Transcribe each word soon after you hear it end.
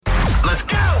Let's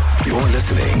go. You're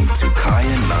listening to Kaya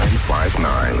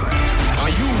 959. Are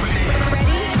you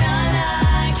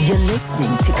ready? You're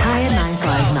listening to Kaya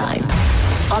 959.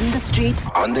 On the streets.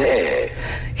 On the air.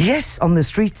 Yes, on the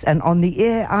streets and on the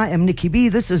air. I am Nicky B.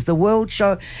 This is The World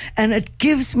Show, and it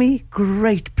gives me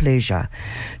great pleasure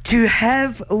to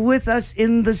have with us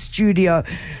in the studio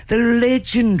the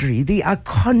legendary, the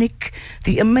iconic,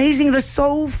 the amazing, the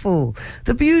soulful,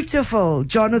 the beautiful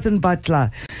Jonathan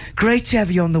Butler. Great to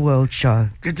have you on The World Show.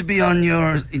 Good to be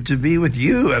to be with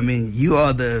you. I mean,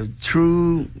 you're the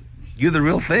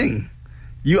real thing.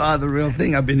 You are the real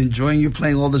thing. I've been enjoying you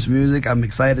playing all this music. I'm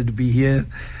excited to be here.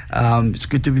 It's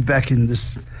good to be back in the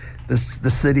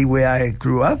city where I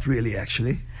grew up, really,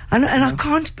 actually. And I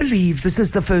can't believe this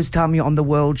is the first time you're on the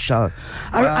World Show.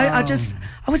 I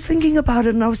was thinking about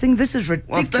it, and I was thinking, this is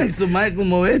ridiculous. Well, thanks to Michael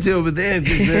Moete over there,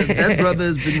 because that brother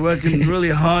has been working really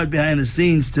hard behind the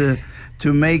scenes to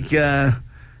make me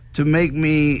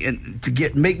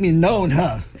known,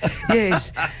 huh?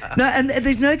 Yes. No, and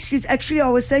there's no excuse. Actually, I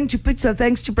was saying to Pizzo,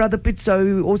 thanks to Brother Pizzo,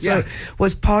 who also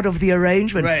was part of the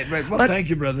arrangement. Right. Well, thank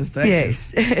you, brother. Thank you.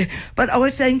 Yes. But I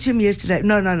was saying to him yesterday,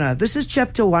 no. This is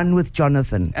chapter 1 with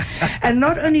Jonathan. And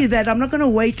not only that, I'm not going to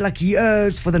wait like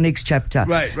years for the next chapter.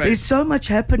 Right. There's so much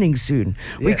happening soon.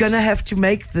 Yes. We're going to have to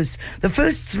make this. The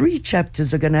first 3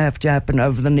 chapters are going to have to happen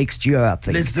over the next year, I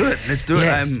think. Let's do it. Yes.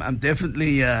 I'm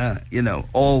definitely,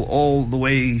 all the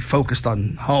way focused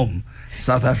on home,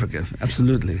 South Africa.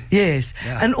 Absolutely. Yes.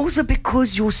 Yeah. And also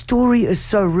because your story is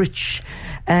so rich,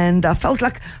 and I felt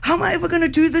like, how am I ever going to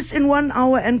do this in 1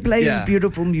 hour and play this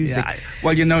beautiful music? Yeah.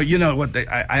 Well, you know what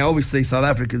I always say, South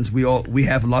Africans, we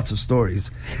have lots of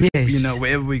stories. Yes.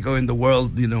 Wherever we go in the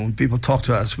world, when people talk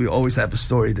to us, we always have a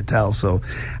story to tell. So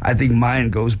I think mine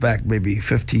goes back maybe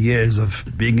 50 years of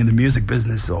being in the music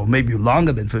business, or maybe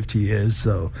longer than 50 years.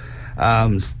 So I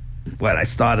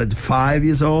started 5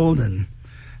 years old, and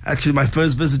actually my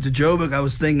first visit to Joburg, I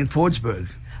was staying in Fordsburg.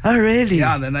 Oh, really?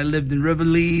 Yeah, then I lived in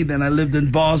Riverlea, then I lived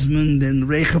in Bosman, then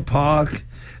Rega Park,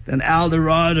 then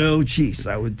Eldorado.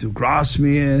 I went to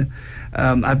Grasmere.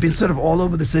 I've been sort of all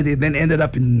over the city, and then ended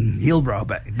up in Hillbrow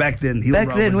back then.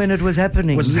 When it was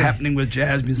happening. Happening with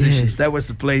jazz musicians. Yes. That was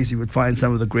the place you would find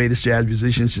some of the greatest jazz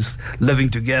musicians just living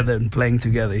together and playing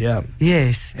together, yeah.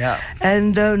 Yes. Yeah.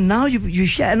 And now you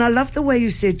share, and I love the way you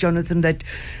said, Jonathan, that,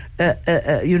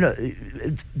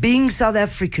 being South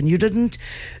African, you didn't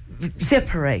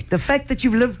separate. The fact that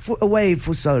you've lived away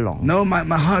for so long. No,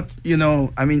 my heart,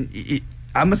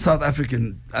 I'm a South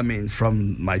African,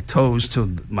 from my toes to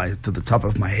the top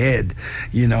of my head.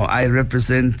 I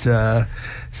represent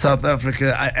South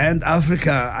Africa and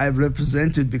Africa. I've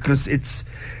represented because it's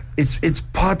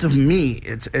part of me.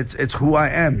 It's who I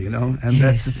am, and yes.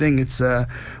 That's the thing. It's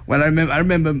when I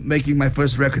remember making my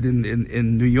first record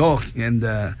in New York, and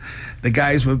the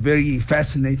guys were very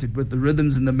fascinated with the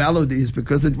rhythms and the melodies,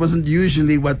 because it wasn't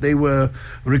usually what they were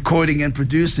recording and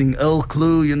producing. Earl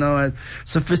Klugh,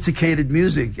 sophisticated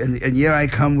music, and here I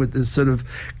come with this sort of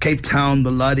Cape Town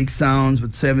melodic sounds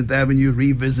with 7th Avenue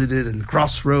Revisited and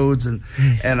Crossroads, and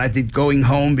yes. and I did Going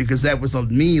Home, because that was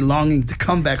me longing to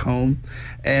come back home.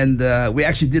 And we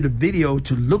actually did a video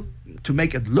to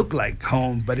make it look like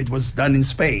home, but it was done in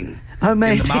Spain,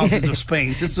 amazing. In the mountains of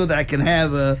Spain, just so that I can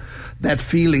have that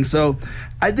feeling. So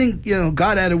I think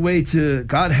God had a way to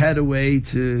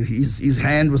his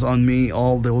hand was on me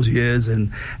all those years,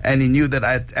 and he knew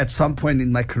that at some point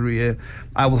in my career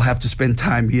I will have to spend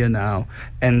time here now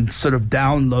and sort of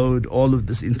download all of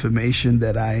this information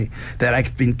that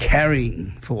I've been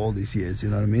carrying for all these years. You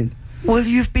know what I mean? Well,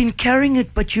 you've been carrying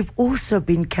it, but you've also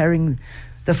been carrying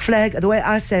the flag. The way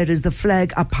I say it is the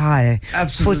flag up high.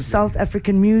 Absolutely. For South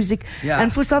African music,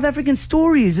 and for South African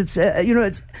stories. It's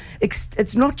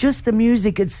it's not just the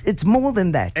music. It's more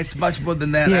than that. It's much more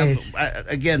than that. Yes.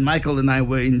 Again, Michael and I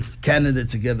were in Canada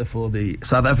together for the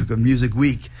South African Music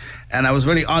Week, and I was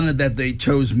really honored that they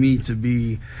chose me to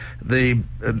be the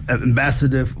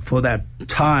ambassador for that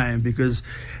time, because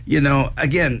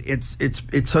again, it's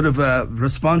sort of a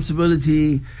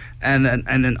responsibility and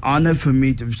an honor for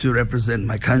me to represent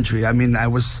my country. I mean, I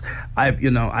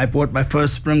bought my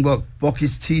first Springbok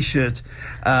Bokkies T-shirt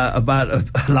about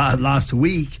last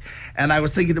week, and I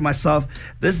was thinking to myself,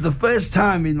 this is the first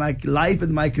time in my life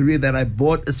and my career that I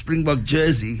bought a Springbok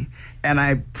jersey and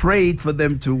I prayed for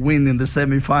them to win in the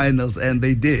semifinals, and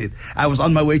they did. I was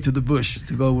on my way to the bush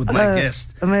to go with my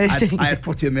guest. Amazing. I had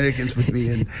 40 Americans with me,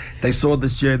 and they saw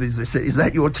this jersey. They said, "Is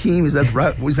that your team? Is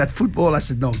that football?" I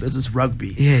said, "No, this is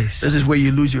rugby. Yes. This is where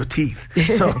you lose your teeth."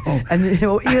 So and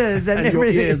your ears and, your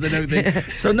everything. ears and everything.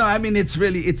 So no, I mean, it's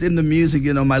in the music.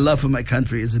 You know, my love for my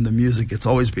country is in the music. It's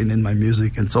always been in my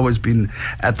music, and it's always been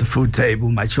at the food table.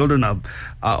 My children are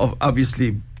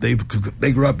obviously they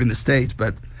grew up in the States,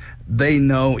 but they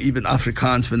know even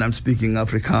Afrikaans when I'm speaking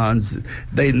Afrikaans.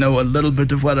 They know a little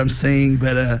bit of what I'm saying,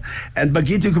 but and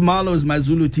Bagitu Kumalo is my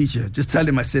Zulu teacher. Just tell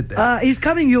him I said that. He's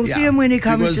coming. You'll see him when he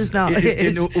comes just now.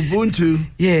 In Ubuntu,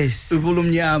 yes.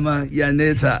 Uvulumnyama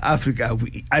Yaneta Africa.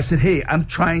 I said, hey, I'm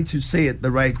trying to say it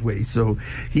the right way. So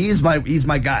he's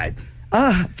my guide.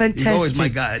 Oh, fantastic. He's always my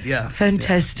guide, yeah.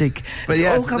 Fantastic. Yeah. But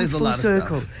yeah, all comes there's a full lot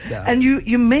circle. of stuff. Yeah. And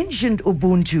you mentioned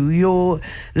Ubuntu, your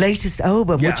latest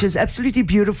album, which is absolutely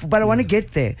beautiful, but I want to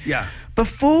get there. Yeah.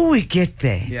 Before we get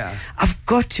there, I've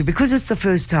got to, because it's the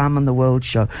first time on the World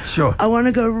Show. Sure. I want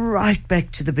to go right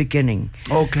back to the beginning.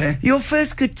 Okay. Your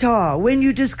first guitar, when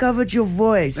you discovered your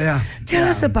voice. Yeah. Tell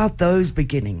us about those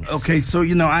beginnings. Okay, so,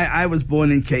 you know, I was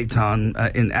born in Cape Town,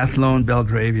 in Athlone,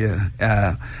 Belgravia,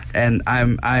 and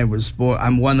I'm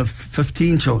one of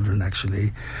 15 children,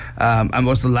 actually. I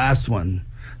was the last one.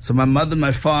 So my mother and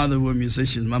my father were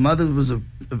musicians. My mother was a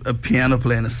piano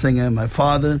player and a singer. My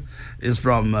father is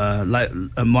from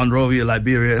Monrovia,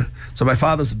 Liberia. So my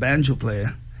father's a banjo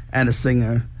player and a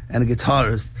singer and a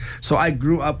guitarist. So I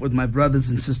grew up with my brothers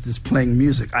and sisters playing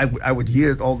music. I would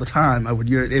hear it all the time. I would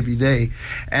hear it every day.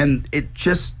 And it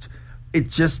just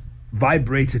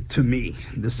vibrated to me.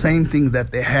 The same thing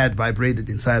that they had vibrated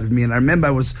inside of me. And I remember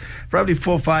I was probably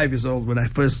 4 or 5 years old when I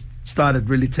first started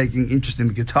really taking interest in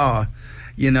the guitar.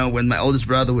 You know, when my oldest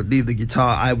brother would leave the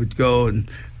guitar, I would go and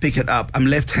pick it up. I'm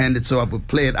left-handed, so I would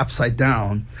play it upside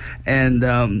down.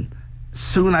 And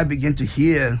soon I began to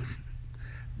hear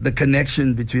the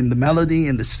connection between the melody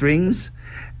and the strings.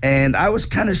 And I was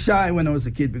kind of shy when I was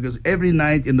a kid because every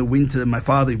night in the winter, my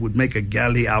father would make a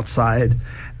galley outside.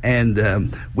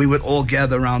 And we would all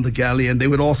gather around the galley and they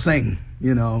would all sing,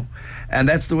 you know. And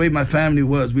that's the way my family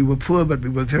was. We were poor, but we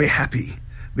were very happy.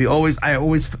 I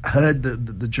always heard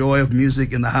the joy of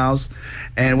music in the house.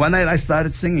 And one night I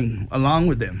started singing along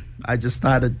with them. I just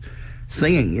started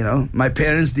singing, you know. My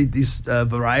parents did these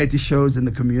variety shows in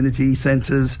the community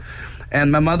centers.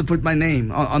 And my mother put my name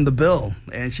on the bill.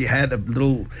 And she had a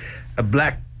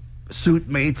black suit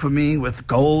made for me with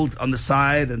gold on the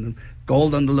side and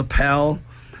gold on the lapel.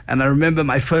 And I remember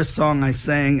my first song I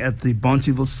sang at the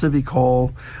Bontyville Civic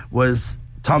Hall was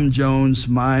Tom Jones,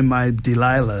 My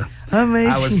Delilah.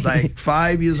 Amazing. I was like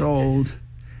 5 years old,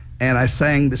 and I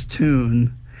sang this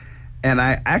tune, and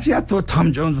I thought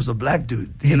Tom Jones was a black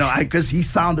dude, you know, because he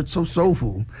sounded so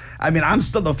soulful. I mean, I'm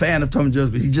still a fan of Tom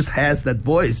Jones, but he just has that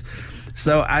voice.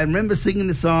 So I remember singing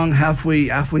the song. Halfway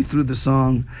through the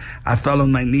song, I fell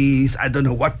on my knees. I don't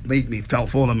know what made me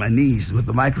fall on my knees with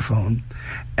the microphone,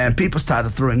 and people started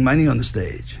throwing money on the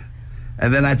stage.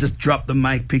 And then I just dropped the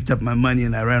mic, picked up my money,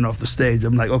 and I ran off the stage.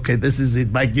 I'm like, okay, this is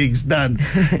it. My gig's done.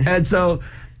 And so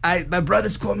my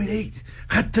brothers called me, hey,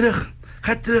 ga terug.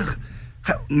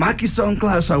 Maak je song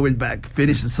klaar. So I went back,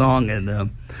 finished the song,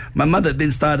 and my mother then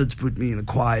started to put me in the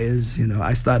choirs. You know,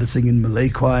 I started singing Malay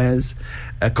choirs,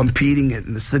 competing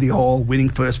in the city hall, winning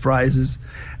first prizes.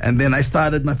 And then my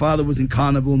father was in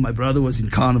carnival, my brother was in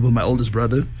carnival, my oldest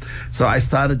brother. So I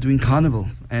started doing carnival.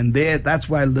 And that's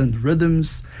where I learned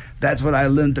rhythms. That's where I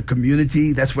learned the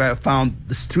community. That's where I found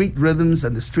the street rhythms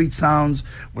and the street sounds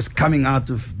was coming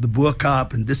out of the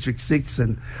Boerkaap and District 6.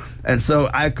 And so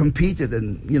I competed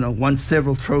and, you know, won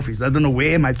several trophies. I don't know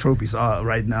where my trophies are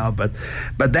right now, but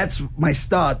that's my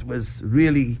start was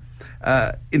really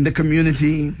in the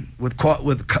community with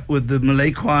the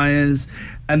Malay choirs.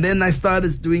 And then I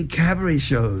started doing cabaret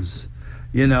shows,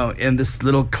 you know, in this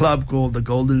little club called the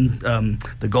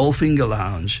Goldfinger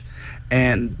Lounge.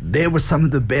 And there were some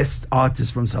of the best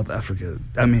artists from South Africa.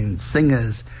 I mean,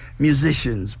 singers,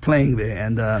 musicians playing there.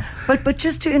 And but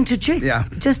just to interject,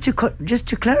 just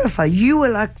to clarify, you were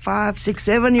like 5, 6,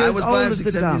 7 years old. I was 5,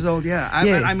 6, 7 years old. Yeah.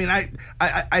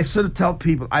 I sort of tell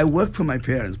people I worked for my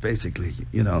parents. Basically,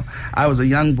 you know, I was a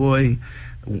young boy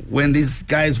when these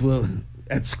guys were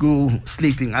at school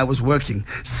sleeping. I was working.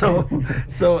 So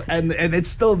and it's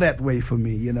still that way for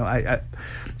me. You know,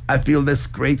 I feel this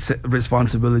great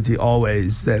responsibility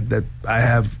always that I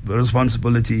have the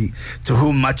responsibility to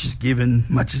whom much is given,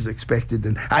 much is expected.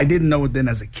 And I didn't know it then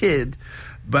as a kid,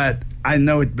 but I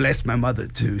know it blessed my mother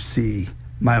to see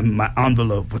my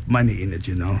envelope with money in it,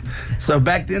 you know. So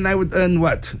back then I would earn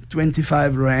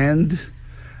 25 Rand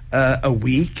a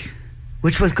week.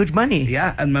 Which was good money.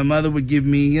 Yeah, and my mother would give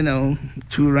me,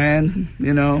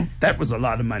 $2,000, That was a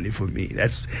lot of money for me.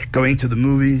 That's going to the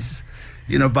movies,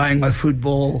 buying my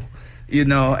football,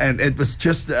 and it was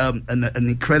just an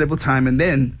incredible time. And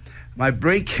then my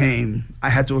break came. I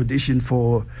had to audition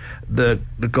for the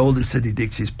Golden City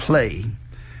Dixies play.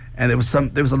 And there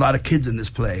was a lot of kids in this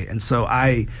play. And so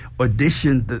I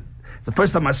auditioned. It's the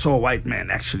first time I saw a white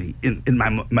man, actually, in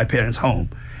my parents'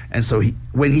 home. And so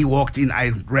when he walked in,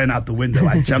 I ran out the window.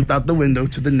 I jumped out the window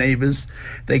to the neighbors.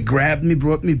 They grabbed me,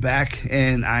 brought me back,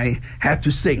 and I had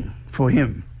to sing for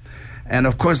him. And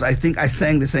of course, I think I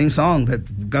sang the same song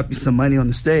that got me some money on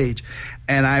the stage.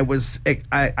 And I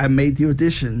made the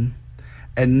audition.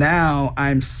 And now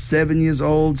I'm 7 years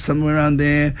old, somewhere around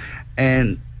there.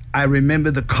 And I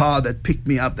remember the car that picked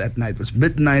me up that night. It was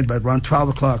midnight, but around 12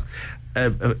 o'clock.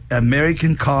 An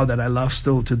American car that I love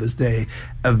still to this day,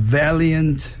 a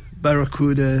Valiant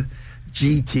Barracuda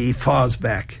GT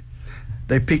Fastback.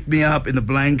 They picked me up in a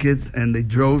blanket and they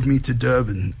drove me to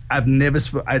Durban. I'd never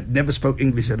spoke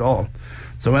English at all.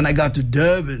 So when I got to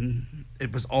Durban,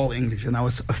 it was all English, and I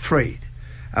was afraid.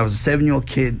 I was a 7-year-old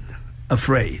kid,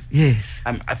 afraid. Yes.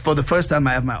 For the first time,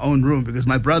 I have my own room because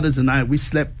my brothers and I, we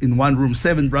slept in one room,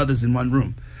 7 brothers in one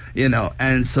room,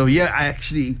 And so, I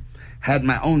actually had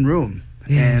my own room,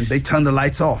 and they turned the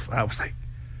lights off.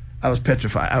 I was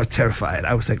petrified. I was terrified.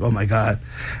 I was like, oh my God.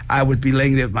 I would be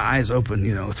laying there with my eyes open,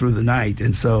 through the night.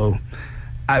 And so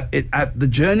the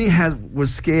journey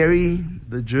was scary.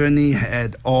 The journey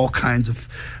had all kinds of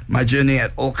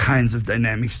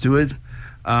dynamics to it.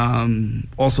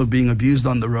 Also being abused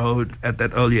on the road at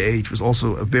that early age was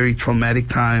also a very traumatic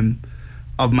time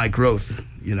of my growth,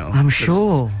 I'm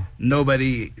sure.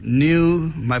 Nobody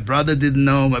knew. My brother didn't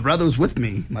know. My brother was with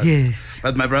me.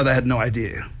 But my brother had no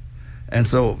idea. And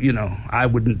so, I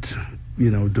wouldn't,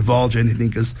 divulge anything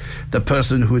because the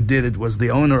person who did it was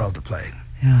the owner of the play.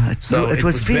 Yeah, it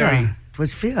was fear. It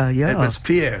was fear, yeah. It was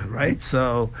fear, right?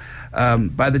 So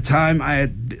by the time I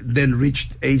had then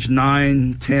reached age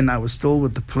 9, 10, I was still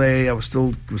with the play. I was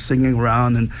still singing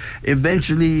around. And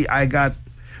eventually I got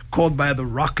called by the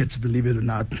Rockets, believe it or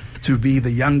not, to be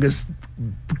the youngest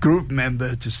group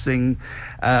member to sing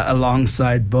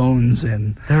alongside Bones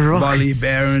and Molly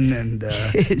Barron and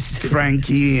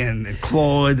Frankie and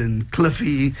Claude and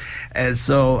Cliffy. And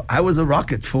so I was a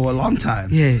Rocket for a long time.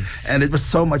 Yes. And it was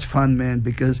so much fun, man,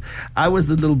 because I was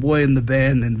the little boy in the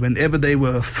band, and whenever they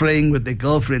were fraying with their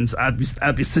girlfriends, I'd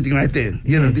be sitting right there.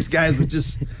 These guys were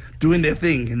just doing their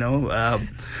thing,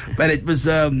 But it was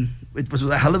a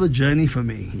hell of a journey for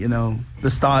me,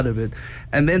 the start of it.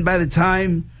 And then by the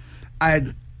time I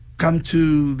had come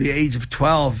to the age of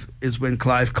 12 is when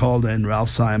Clive Calder and Ralph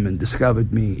Simon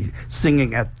discovered me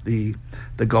singing at the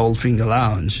Goldfinger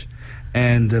Lounge.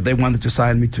 And they wanted to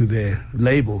sign me to their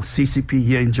label, CCP,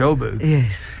 here in Joburg.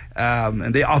 Yes.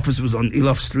 And their office was on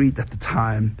Elof Street at the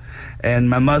time. And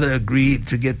my mother agreed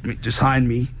to sign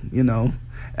me,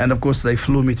 And of course, they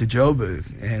flew me to Joburg.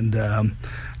 And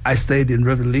I stayed in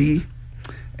Riverlea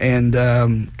and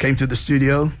came to the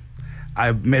studio.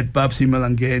 I met Babsi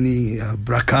Malangeni,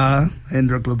 Braka,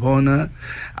 Hendrik Labona.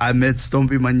 I met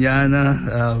Stompie Manana,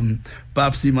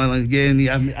 Babsi Malangeni.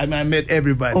 I met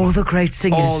everybody. All the great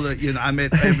singers. I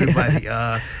met everybody.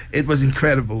 It was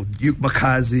incredible. Duke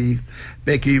Makazi,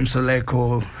 Becky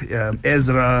Umsaleko,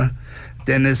 Ezra,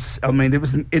 Dennis. I mean,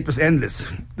 it was endless.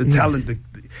 The talent,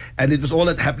 and it was all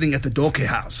happening at the Dorke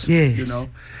House. Yes.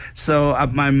 So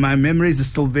my memories are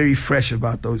still very fresh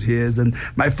about those years. And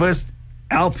my first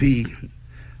LP,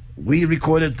 we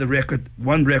recorded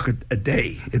one record a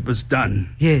day. It was done.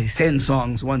 Yes. 10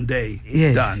 songs one day.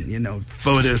 Yes. Done.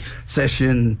 Photo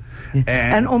session.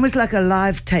 And almost like a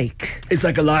live take. It's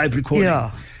like a live recording.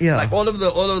 Yeah. Like all of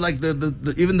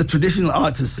the even the traditional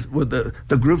artists with the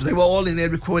groups, they were all in there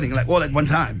recording, like all at one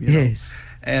time. Yes.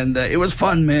 And it was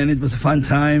fun, man. It was a fun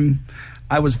time.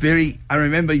 I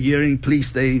remember hearing Please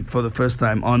Stay for the first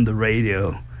time on the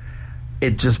radio.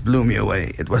 It just blew me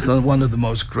away. It was one of the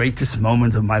most greatest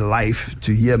moments of my life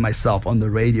to hear myself on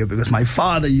the radio, because my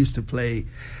father used to play,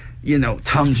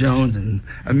 Tom Jones and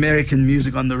American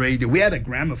music on the radio. We had a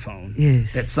gramophone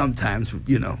that sometimes,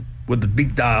 with the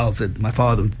big dials that my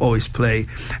father would always play.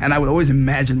 And I would always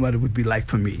imagine what it would be like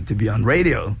for me to be on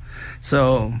radio.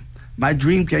 So my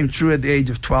dream came true at the age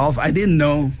of 12. I didn't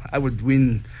know I would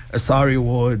win a SARI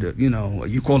award,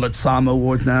 you call it SAMA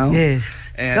award now.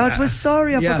 Yes. And it was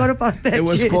SARI, I forgot about that. It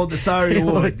was called the SARI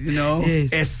award,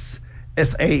 Yes.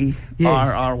 SARRY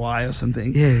or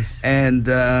something. Yes. And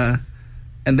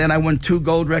then I won 2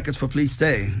 gold records for Please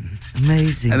Stay.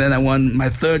 Amazing. And then I won my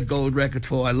 3rd gold record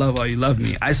for I Love How You Love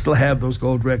Me. I still have those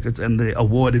gold records and the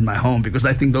award in my home because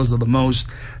I think those are the most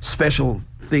special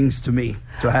things to me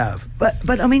to have.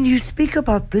 But I mean, you speak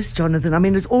about this, Jonathan. I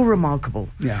mean, it's all remarkable.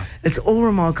 Yeah. It's all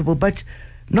remarkable. But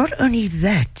not only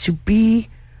that, to be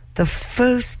the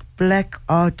first black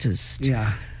artist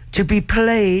Yeah. to be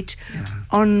played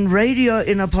on radio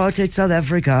in apartheid South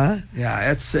Africa.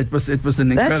 Yeah, it was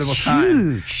an incredible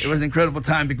time. Huge. It was an incredible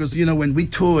time because when we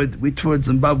toured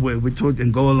Zimbabwe, we toured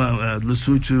Angola,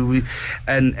 Lesotho,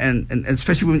 and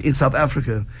especially in South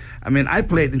Africa. I mean, I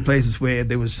played in places where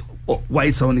there was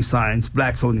whites only signs,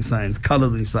 blacks only signs, colored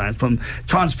only signs, from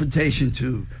transportation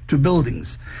to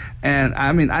buildings. And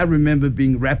I mean, I remember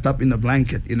being wrapped up in a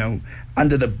blanket,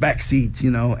 under the back seat,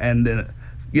 and.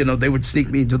 They would sneak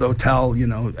me into the hotel,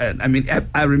 and I mean,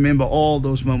 I remember all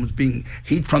those moments being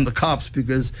heat from the cops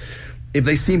because if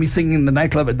they see me singing in the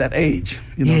nightclub at that age,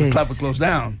 the club would close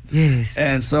down. Yes.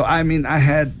 And so, I mean, I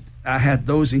had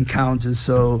those encounters.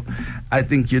 So I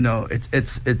think,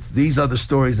 it's these are the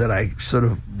stories that I sort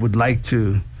of would like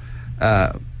to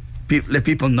let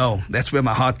people know. That's where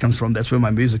my heart comes from. That's where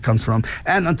my music comes from.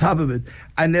 And on top of it,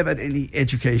 I never had any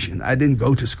education. I didn't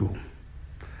go to school.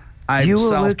 You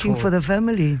were working for the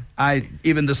family.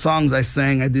 Even the songs I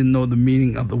sang, I didn't know the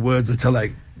meaning of the words until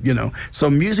So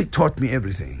music taught me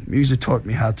everything. Music taught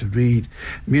me how to read.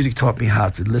 Music taught me how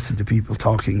to listen to people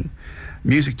talking.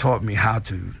 Music taught me how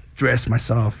to dress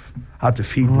myself, how to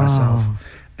feed myself.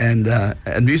 And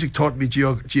music taught me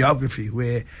geography,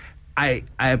 where I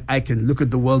can look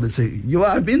at the world and say,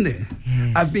 I've been there.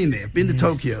 Yes. I've been there. Been to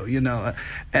Tokyo,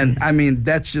 And I mean,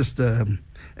 that's just an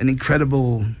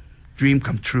incredible dream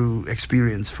come true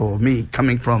experience for me,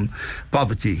 coming from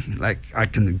poverty, like I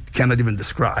cannot even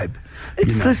describe.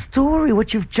 It's the story.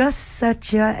 What you've just sat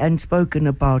here and spoken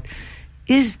about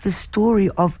is the story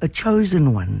of a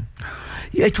chosen one.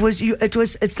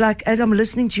 It's like, as I'm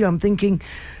listening to you, I'm thinking,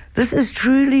 this is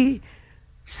truly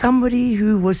somebody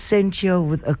who was sent here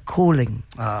with a calling.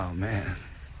 Oh man.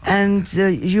 And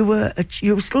you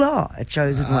still are a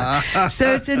chosen one,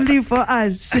 certainly for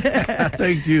us.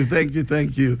 Thank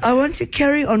you. I want to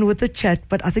carry on with the chat,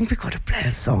 but I think we've got to play a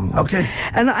song. Okay.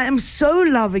 And I am so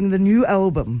loving the new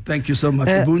album. Thank you so much.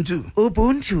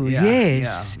 Ubuntu,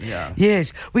 yes. Yeah.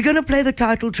 Yes. We're going to play the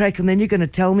title track and then you're going to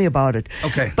tell me about it.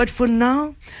 Okay. But for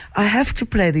now, I have to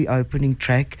play the opening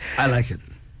track. I like it.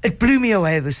 It blew me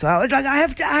away, the song. I was like, I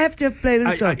have to play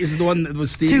this song. Is it the one that was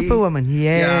Stevie? Superwoman,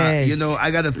 yes. Yeah, I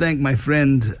got to thank my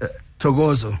friend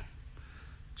Togozo.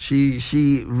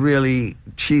 She really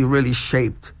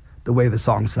shaped the way the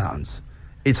song sounds.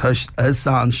 It's her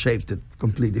sound shaped it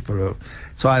completely for her.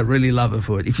 So I really love her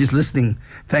for it. If she's listening,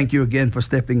 thank you again for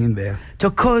stepping in there.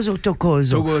 Togozo.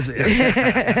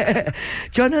 Yeah.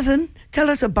 Jonathan, tell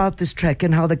us about this track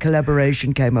and how the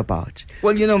collaboration came about.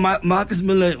 Well, Marcus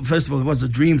Miller, first of all, it was a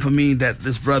dream for me that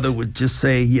this brother would just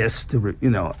say yes to,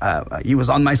 he was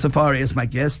on my safari as my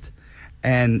guest.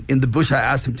 And in the bush, I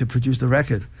asked him to produce the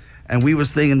record. And we were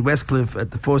staying in Westcliff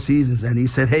at the Four Seasons, and he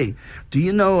said, "Hey, do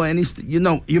you know any?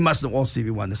 You must know all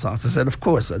Stevie Wonder songs." I said, "Of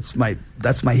course, that's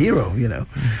my hero, Yes.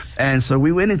 And so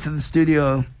we went into the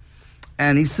studio,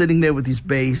 and he's sitting there with his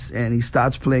bass, and he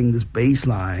starts playing this bass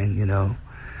line,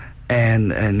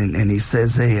 and he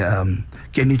says, "Hey,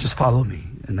 can you just follow me?"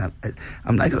 And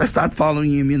I'm like, "Let's start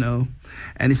following him,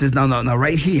 And he says, "No,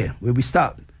 right here where we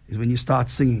stop is when you start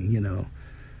singing,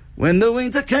 When the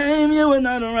winter came, you were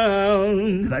not around."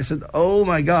 And I said, oh,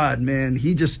 my God, man.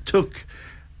 He just took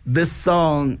this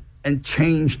song and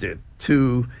changed it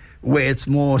to where it's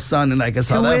more sounding like a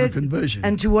South African version.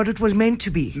 And to what it was meant to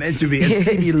be. And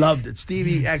Stevie loved it.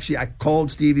 Stevie, actually, I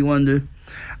called Stevie Wonder.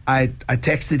 I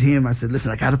texted him. I said, "Listen,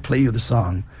 I got to play you the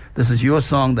song. This is your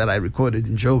song that I recorded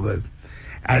in Joburg."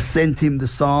 I sent him the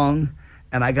song,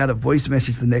 and I got a voice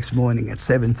message the next morning at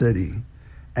 7:30.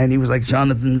 And he was like,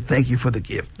 "Jonathan, thank you for the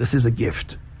gift. This is a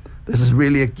gift. This is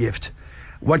really a gift.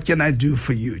 What can I do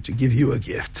for you to give you a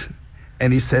gift?"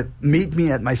 And he said, "Meet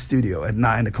me at my studio at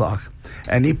 9 o'clock.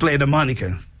 And he played a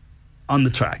harmonica on the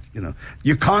track.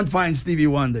 You can't find Stevie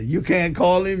Wonder. You can't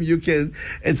call him.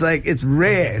 It's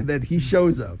rare that he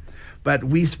shows up. But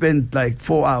we spent like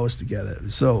 4 hours together.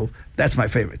 So that's my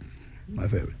favorite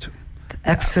too.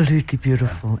 Absolutely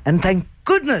beautiful. And thank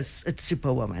goodness, it's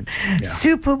Superwoman.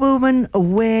 Superwoman,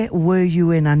 where were you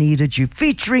when I needed you?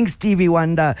 Featuring Stevie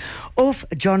Wonder off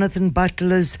Jonathan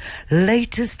Butler's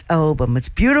latest album. It's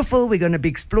beautiful. We're going to be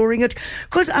exploring it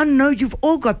because I know you've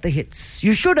all got the hits.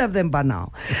 You should have them by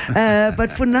now.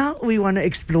 But for now, we want to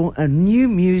explore a new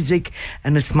music,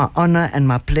 and it's my honor and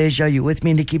my pleasure. You're with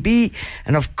me, Nicky B.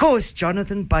 And of course,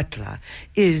 Jonathan Butler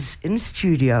is in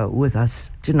studio with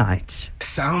us tonight.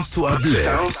 Sounds to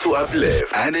uplift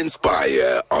and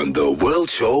inspire on The World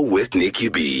Show with Nicky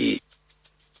B.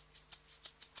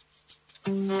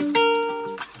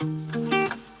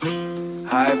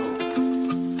 Hi, boo.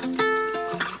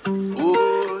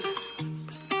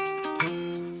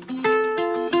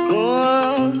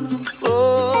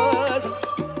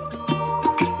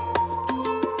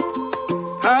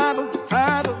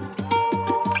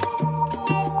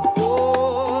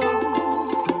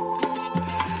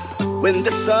 When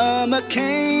the summer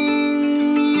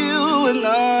came, you were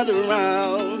not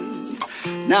around.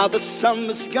 Now the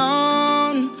summer's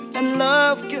gone and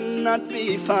love cannot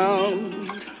be found.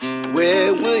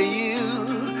 Where were you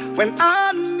when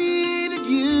I needed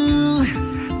you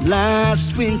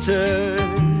last winter?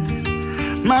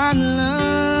 My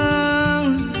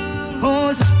love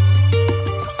was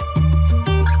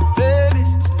baby.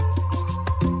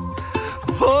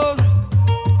 Oh,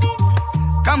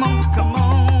 come on, come on.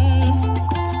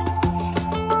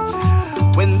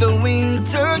 When the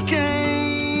winter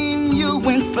came, you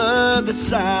went further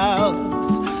south,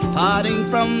 parting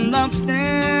from love's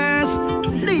nest,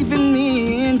 leaving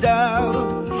me in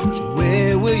doubt.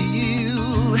 Where were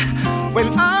you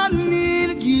when I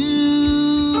needed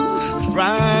you?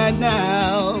 Right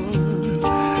now,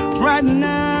 right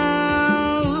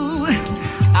now,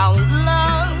 our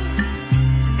love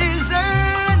is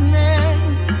ending,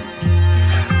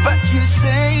 but you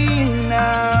say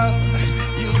now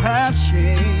you have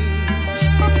changed,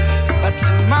 but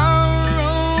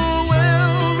tomorrow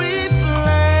will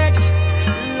reflect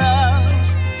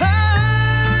love's past.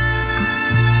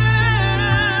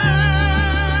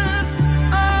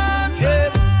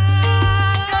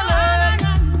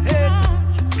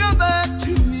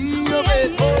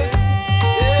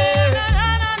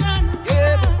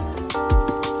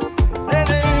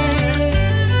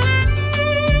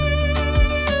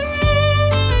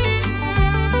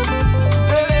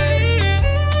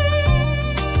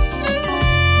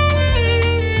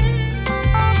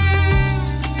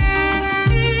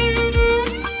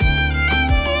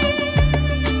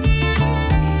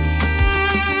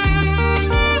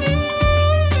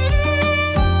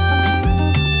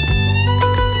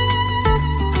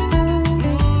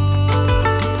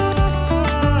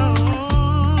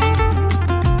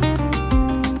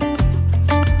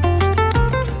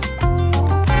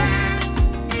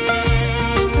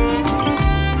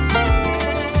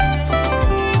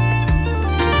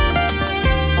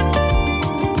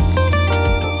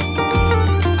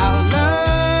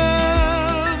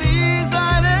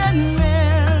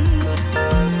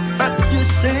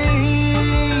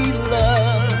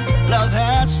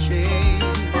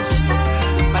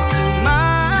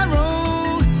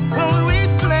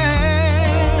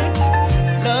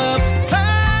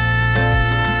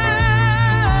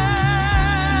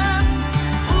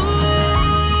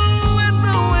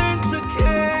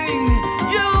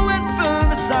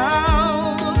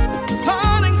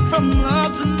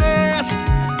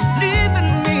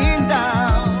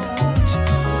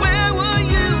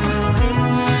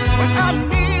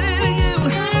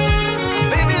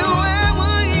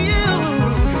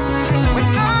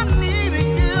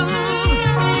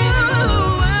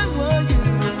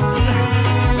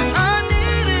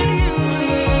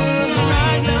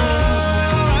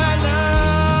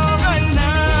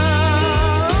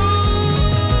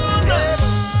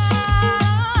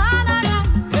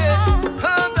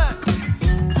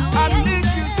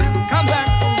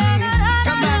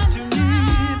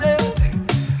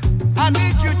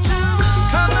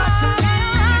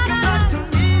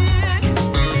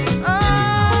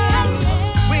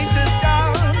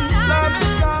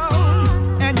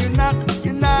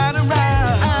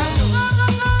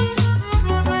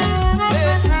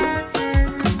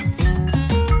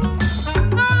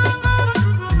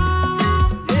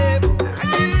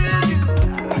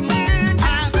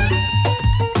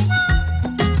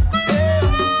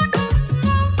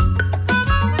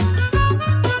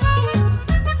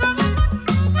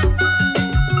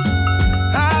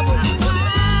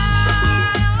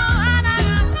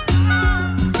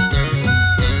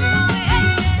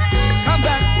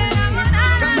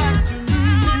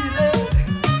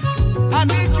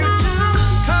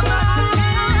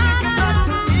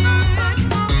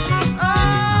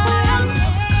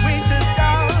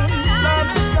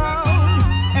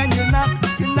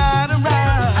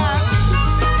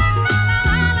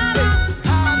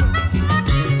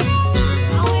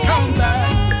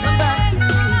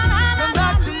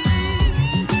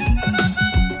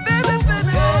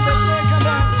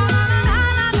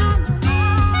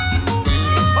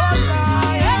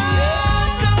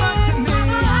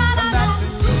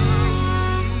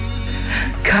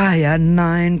 Inspire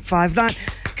 959.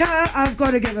 I've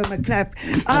got to give him a clap.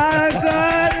 I've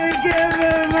got to give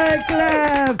him a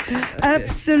clap.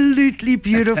 Absolutely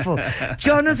beautiful.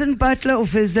 Jonathan Butler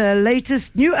of his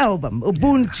latest new album,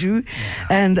 Ubuntu,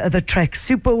 and the track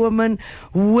Superwoman,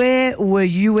 Where Were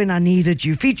You When I Needed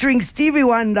You, featuring Stevie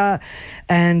Wonder.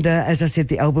 And as I said,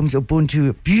 the album's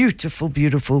Ubuntu. Beautiful,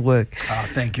 beautiful work.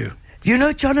 Thank you. You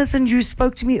know, Jonathan, you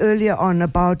spoke to me earlier on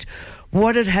about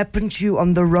what had happened to you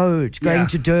on the road, going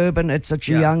to Durban at such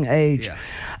a young age. Yeah.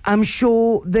 I'm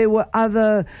sure there were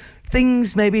other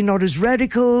things, maybe not as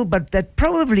radical, but that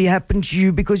probably happened to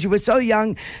you because you were so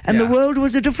young and the world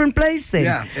was a different place then.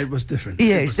 Yeah, it was different.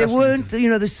 Yes, there weren't,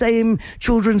 the same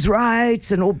children's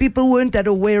rights or people weren't that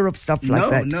aware of stuff like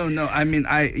that. No. I mean,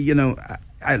 I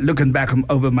looking back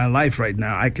over my life right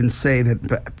now, I can say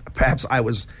that perhaps I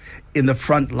was in the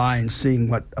front line seeing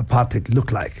what apartheid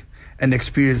looked like and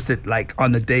experienced it like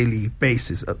on a daily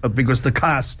basis because the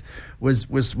caste was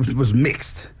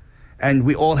mixed and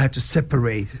we all had to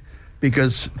separate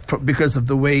because of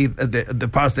the way the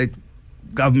apartheid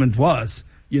government was,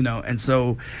 and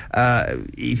so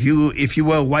if you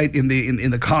were white in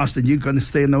the caste, then you're going to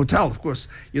stay in the hotel. Of course,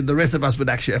 the rest of us would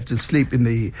actually have to sleep in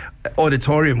the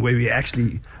auditorium where we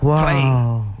actually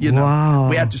playing.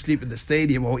 We had to sleep in the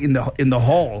stadium or in the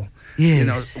hall.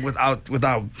 Yes. With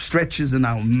our stretchers and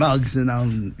our mugs and our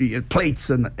plates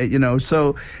and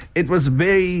so it was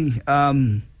very.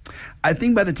 I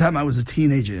think by the time I was a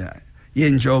teenager here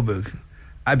in Joburg,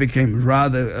 I became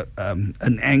rather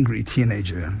an angry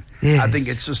teenager. Yes. I think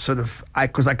it's just sort of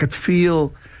because I could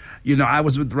feel. I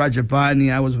was with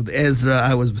Rajabani, I was with Ezra,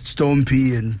 I was with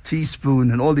Stompy and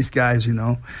Teaspoon and all these guys, and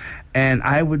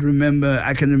I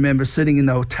can remember sitting in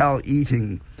the hotel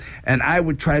eating, and I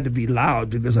would try to be loud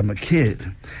because I'm a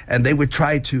kid, and they would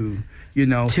try to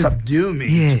subdue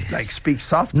me, to speak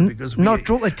softer because not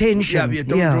draw attention. Yeah,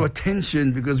 don't draw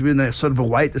attention because we're in a sort of a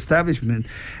white establishment.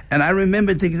 And I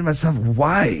remember thinking to myself,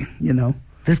 why,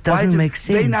 This doesn't make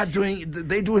sense.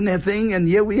 They doing their thing, and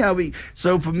here we are.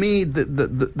 So for me,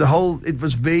 the whole, it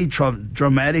was very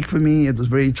dramatic for me. It was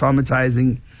very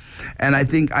traumatizing, and I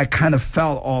think I kind of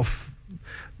fell off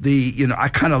I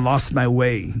kind of lost my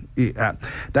way.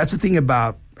 That's the thing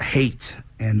about hate,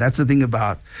 and that's the thing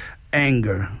about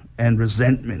anger and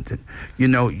resentment. And,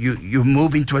 you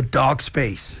move into a dark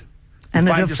space. And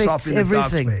you it find yourself affects in a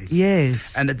everything. dark space.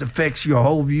 Yes. And it affects your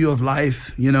whole view of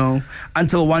life,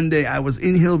 Until one day I was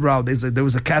in Hillbrow. There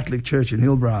was a Catholic church in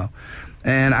Hillbrow.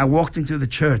 And I walked into the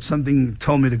church. Something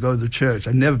told me to go to the church.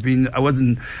 I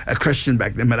wasn't a Christian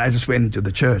back then, but I just went into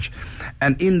the church.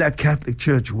 And in that Catholic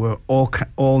church were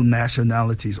all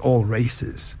nationalities, all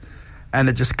races. And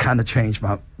it just kind of changed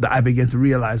I began to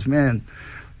realize, man,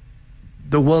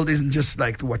 the world isn't just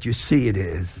like what you see it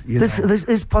is. This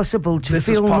is possible to this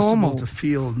feel is possible normal. To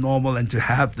feel normal and to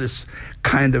have this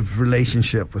kind of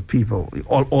relationship with people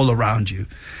all around you.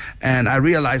 And I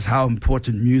realized how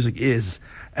important music is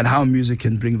and how music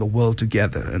can bring the world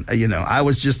together. And, I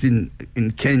was just in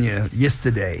Kenya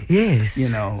yesterday. Yes.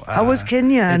 How was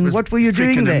Kenya and what were you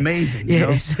doing there? Amazing.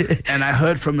 Yes. And I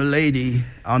heard from a lady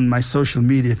on my social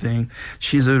media thing.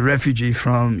 She's a refugee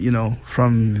from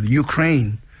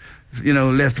Ukraine.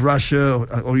 Left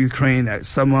Russia or Ukraine,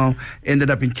 somehow ended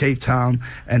up in Cape Town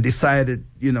and decided,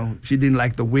 she didn't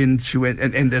like the wind. She went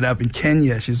and ended up in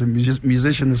Kenya. She's a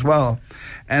musician as well.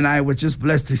 And I was just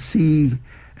blessed to see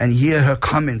and hear her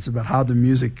comments about how the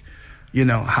music,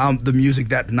 how the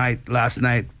music last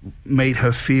night made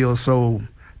her feel so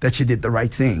that she did the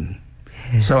right thing.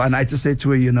 Yes. So, and I just said to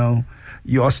her,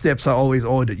 your steps are always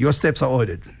ordered. Your steps are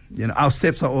ordered. Our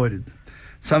steps are ordered.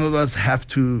 Some of us have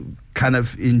to kind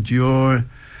of endure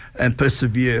and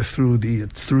persevere through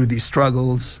these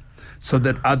struggles so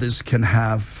that others can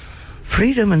have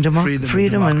freedom and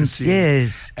democracy.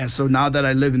 Yes. And so now that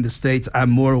I live in the States, I'm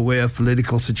more aware of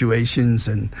political situations,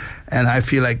 and I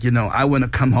feel like, I want to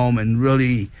come home and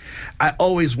I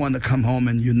always want to come home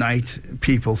and unite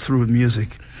people through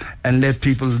music and let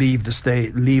people leave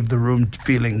the room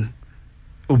feeling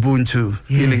Ubuntu,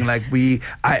 feeling like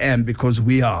I am because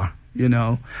we are.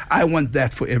 I want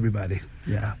that for everybody.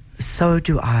 Yeah. So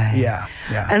do I. Yeah.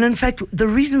 And in fact, the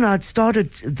reason I'd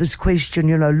started this question,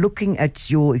 looking at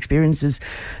your experiences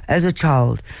as a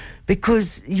child,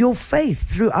 because your faith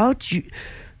throughout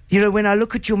when I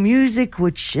look at your music,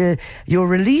 which your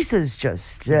releases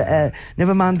just,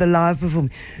 never mind the live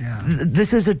performance,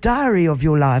 this is a diary of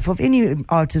your life, of any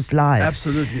artist's life.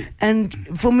 Absolutely.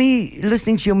 And for me,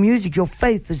 listening to your music, your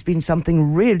faith has been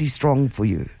something really strong for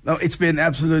you. No, it's been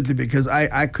absolutely, because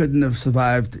I couldn't have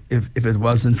survived if it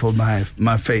wasn't for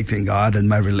my faith in God and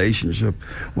my relationship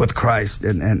with Christ,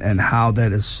 and how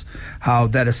that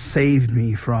has saved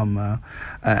me from a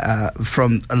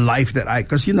life that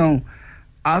because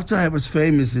after I was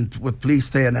famous with Please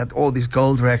Stay and had all these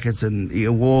gold records and the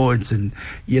awards, and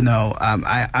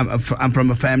I'm from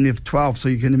a family of 12, so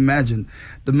you can imagine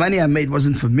the money I made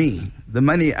wasn't for me. The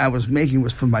money I was making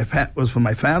was for my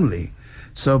family.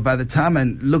 So by the time I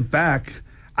look back,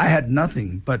 I had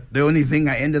nothing. But the only thing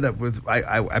I ended up with,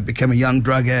 I became a young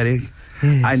drug addict.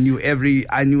 Yes. I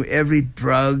knew every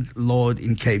drug lord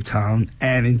in Cape Town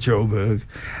and in Joburg.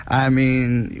 I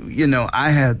mean,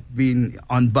 I had been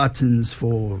on buttons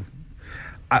for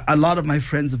a lot of my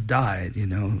friends have died. Yes.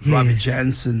 Robbie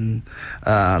Jansen,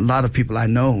 a lot of people I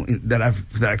know that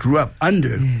I grew up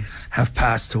under have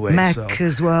passed away. Mac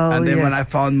as well. And then when I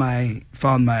found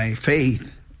my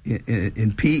faith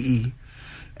in PE,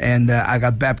 and I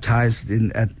got baptized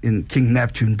in King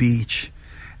Neptune Beach.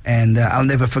 And I'll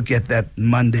never forget that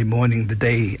Monday morning, the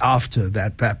day after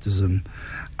that baptism.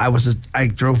 I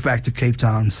drove back to Cape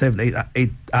Town, 8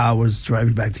 hours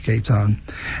driving back to Cape Town,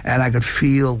 and I could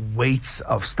feel weights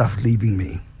of stuff leaving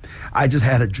me. I just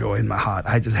had a joy in my heart.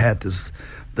 I just had this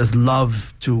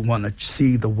love to want to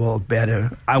see the world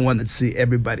better. I wanted to see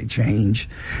everybody change,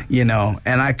 and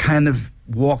I kind of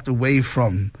walked away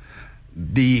from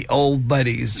the old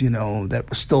buddies, that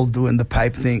were still doing the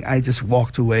pipe thing. I just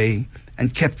walked away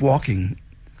and kept walking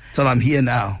till I'm here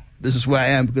now. This is where I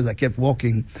am because I kept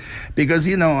walking. Because,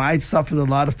 I suffered a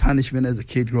lot of punishment as a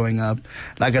kid growing up.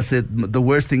 Like I said, the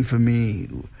worst thing for me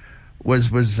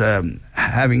was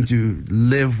having to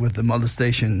live with the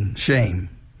molestation shame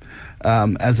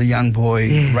as a young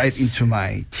boy, right into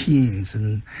my teens.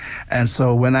 And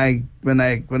so when I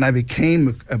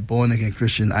became a born-again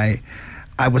Christian, I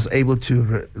was able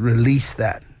to release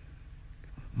that.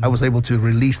 I was able to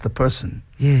release the person.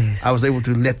 Yes. I was able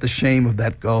to let the shame of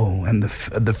that go, and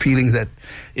the feelings that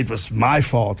it was my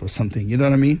fault or something. You know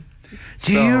what I mean?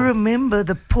 Do you remember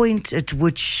the point at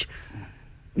which,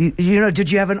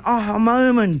 did you have an aha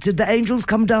moment? Did the angels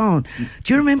come down?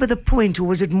 Do you remember the point, or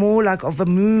was it more like of a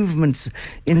movement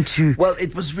into... Well,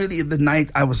 it was really the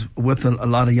night I was with a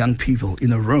lot of young people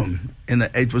in a room.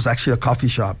 It was actually a coffee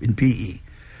shop in PE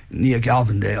near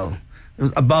Galvindale. It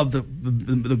was above the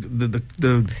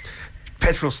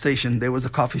petrol station. There was a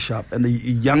coffee shop, and the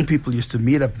young people used to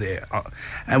meet up there.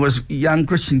 And it was young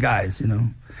Christian guys,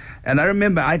 And I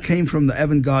remember I came from the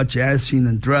avant-garde jazz scene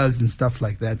and drugs and stuff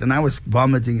like that, and I was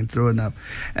vomiting and throwing up.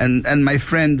 And my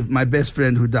best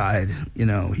friend who died,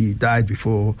 he died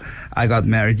before I got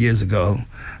married years ago.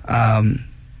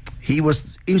 He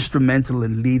was instrumental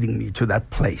in leading me to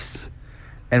that place.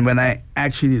 And when I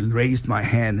actually raised my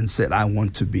hand and said, I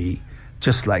want to be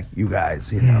just like you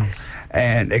guys,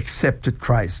 and accepted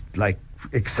Christ,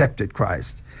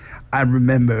 I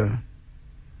remember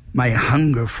my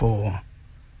hunger for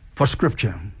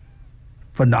scripture,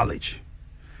 for knowledge.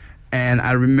 And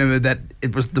I remember that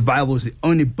the Bible was the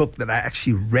only book that I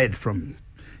actually read from,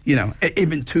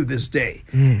 even to this day.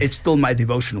 It's still my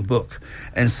devotional book.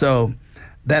 And so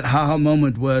that aha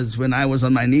moment was when I was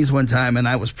on my knees one time and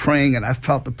I was praying, and I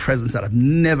felt the presence that I've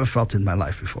never felt in my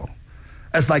life before.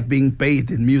 It's like being bathed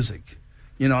in music.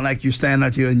 Like you stand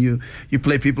out here and you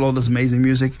play people all this amazing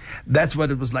music. That's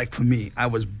what it was like for me. I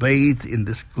was bathed in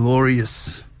this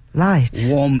glorious light,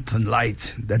 warmth and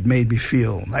light that made me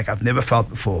feel like I've never felt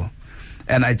before.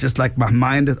 And I just, like, my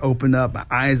mind had opened up, my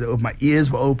eyes opened, my ears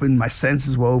were open, my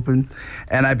senses were open,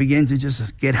 and I began to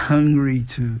just get hungry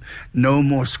to know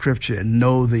more scripture and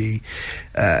know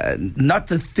not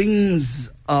the things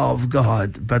of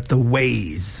God, but the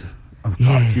ways of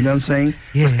God. Yes. You know what I'm saying?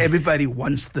 Yes. Because everybody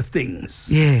wants the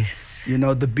things. Yes. The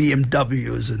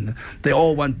BMWs, and they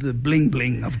all want the bling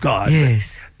bling of God.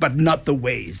 Yes. But not the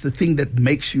ways, the thing that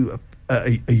makes you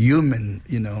a human,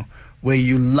 where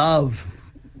you love.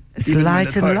 It's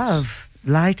light and love.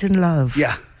 Light and love.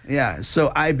 Yeah.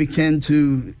 So I began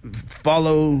to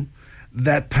follow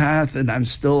that path, and I'm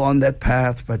still on that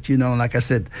path. But, like I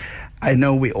said, I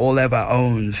know we all have our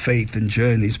own faith and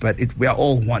journeys, but we are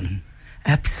all one.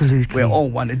 Absolutely. We're all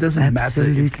one. It doesn't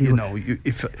Absolutely. matter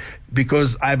if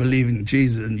because I believe in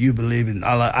Jesus and you believe in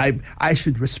Allah, I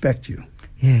should respect you.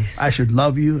 Yes. I should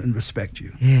love you and respect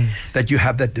you. Yes. That you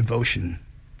have that devotion.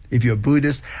 If you're a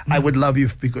Buddhist, I would love you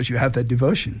because you have that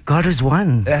devotion. God is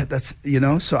one. That's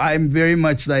so I'm very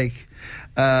much like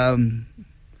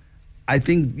I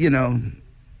think,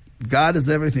 God is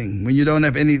everything. When you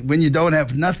don't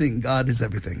have nothing, God is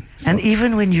everything. So. And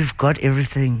even when you've got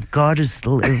everything, God is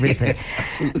still everything.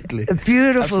 Absolutely.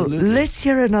 Beautiful. Absolutely. Let's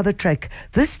hear another track.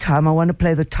 This time I want to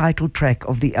play the title track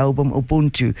of the album,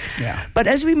 Ubuntu. Yeah. But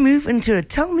as we move into it,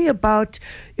 tell me about,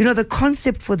 the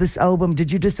concept for this album.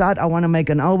 Did you decide I want to make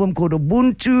an album called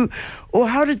Ubuntu? Or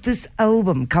how did this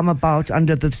album come about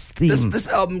under this theme? This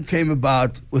album came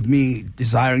about with me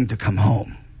desiring to come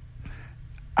home.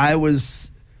 I was...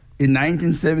 In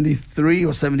 1973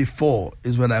 or 74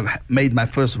 is when I made my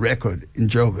first record in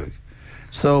Joburg.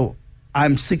 So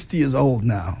I'm 60 years old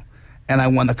now, and I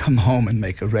want to come home and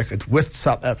make a record with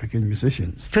South African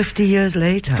musicians. 50 years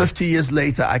later. 50 years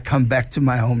later, I come back to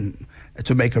my home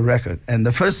to make a record. And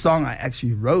the first song I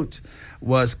actually wrote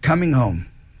was Coming Home.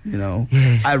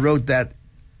 Yes. I wrote that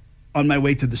on my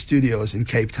way to the studios in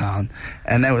Cape Town.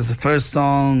 And that was the first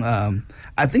song.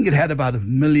 I think it had about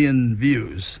 1 million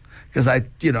views. Because I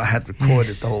had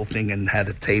recorded the whole thing and had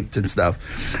it taped and stuff.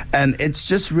 And it's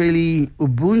just really,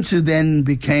 Ubuntu then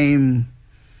became,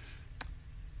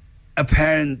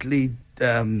 apparently,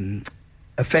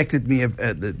 affected me.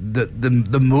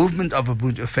 The movement of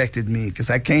Ubuntu affected me because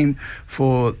I came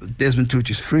for Desmond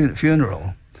Tutu's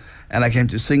funeral. And I came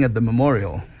to sing at the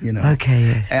memorial, Okay,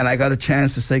 yes. And I got a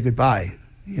chance to say goodbye,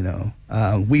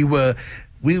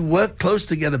 We worked close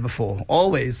together before.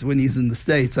 Always, when he's in the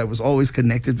States, I was always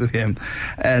connected with him,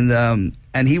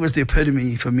 and he was the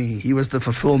epitome for me. He was the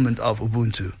fulfillment of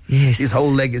Ubuntu. Yes. His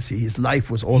whole legacy, his life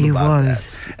was all about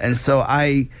that. And so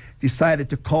I decided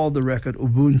to call the record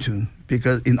Ubuntu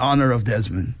because in honor of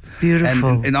Desmond. Beautiful.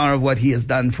 And in honor of what he has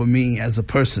done for me as a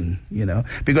person,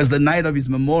 Because the night of his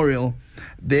memorial,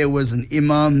 there was an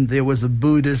imam, there was a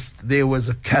Buddhist, there was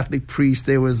a Catholic priest,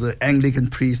 there was an Anglican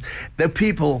priest. There are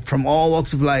people from all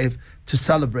walks of life to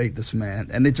celebrate this man.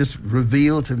 And it just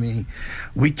revealed to me,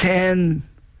 we can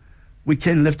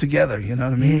live together, you know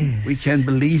what I mean? Yes. We can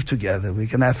believe together. We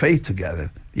can have faith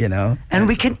together, And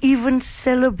we can even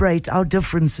celebrate our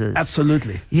differences.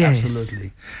 Absolutely. Yes.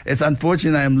 Absolutely. It's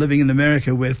unfortunate I'm living in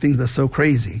America where things are so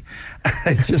crazy.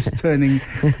 It's just turning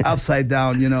upside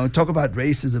down, Talk about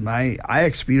racism. I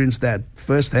experienced that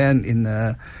firsthand in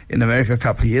America a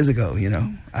couple of years ago,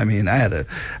 I mean, I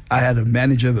had a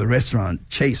manager of a restaurant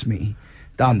chase me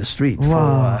down the street.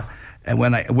 Wow. And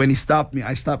when he stopped me,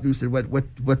 I stopped him and said,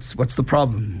 "What's the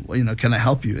problem? Can I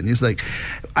help you?" And he's like,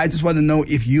 "I just want to know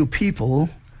if you people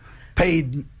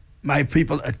paid my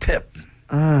people a tip."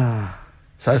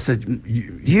 So I said,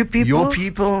 "You people? Your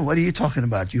people? What are you talking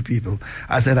about, you people?"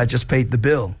 I said, "I just paid the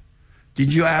bill.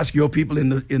 Did you ask your people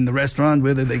in the restaurant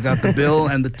whether they got the bill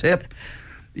and the tip?"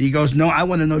 He goes, "No, I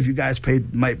want to know if you guys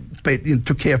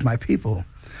took care of my people."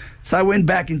 So I went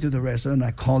back into the restaurant and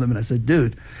I called him and I said,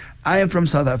 "Dude, I am from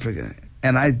South Africa,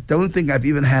 and I don't think I've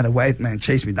even had a white man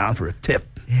chase me down for a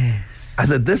tip." Yes. I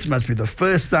said, "This must be the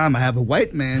first time I have a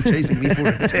white man chasing me for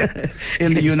a tip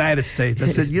in the United States." I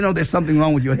said, "There's something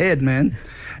wrong with your head, man."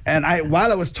 And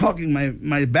while I was talking,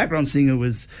 my background singer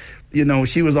was,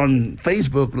 she was on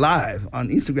Facebook Live, on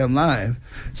Instagram Live.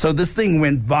 So this thing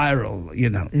went viral,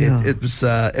 Yeah.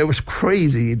 It was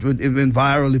crazy. It went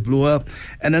viral, it blew up.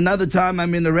 And another time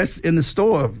I'm in the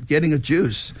store getting a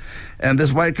juice. And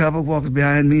this white couple walks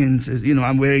behind me and says,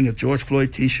 I'm wearing a George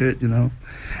Floyd T-shirt,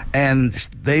 and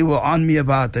they were on me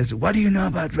about this. "What do you know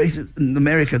about racism in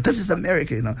America? This is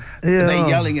America, Yeah. They're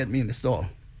yelling at me in the store.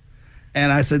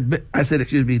 And I said,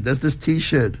 "Excuse me, does this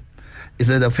T-shirt, is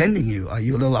it offending you? Are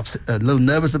you a little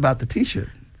nervous about the T-shirt?"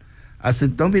 I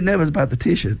said, "Don't be nervous about the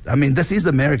T-shirt. I mean, this is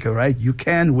America, right? You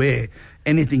can wear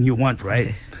anything you want,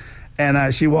 right?"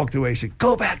 And she walked away. She said,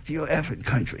 "Go back to your effing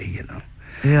country,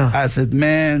 Yeah. I said,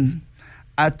 "Man,"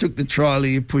 I took the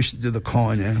trolley, pushed it to the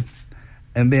corner,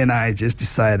 and then I just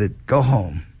decided, go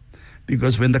home.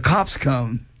 Because when the cops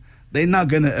come, they're not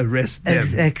going to arrest them.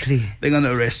 Exactly. They're going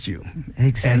to arrest you.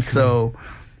 Exactly. And so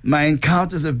my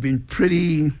encounters have been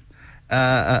pretty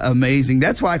amazing.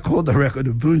 That's why I call the record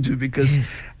Ubuntu, because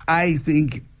Yes. I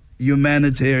think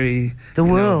humanitarian. The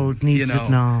world needs it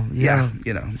now. Yeah.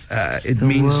 It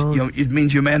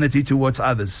means humanity towards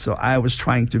others. So I was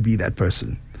trying to be that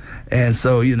person. And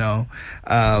so,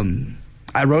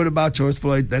 I wrote about George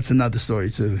Floyd. That's another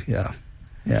story too. Yeah.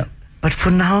 Yeah. But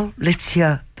for now, let's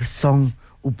hear the song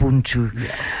Ubuntu.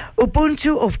 Yeah.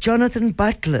 Ubuntu of Jonathan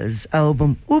Butler's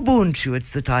album Ubuntu.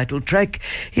 It's the title track.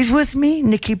 He's with me,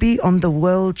 Nicky B, on The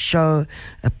World Show.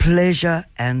 A pleasure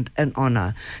and an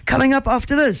honor. Coming up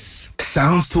after this.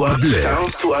 Sounds to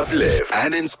uplift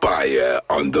and inspire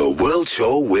on The World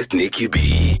Show with Nicky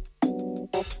B.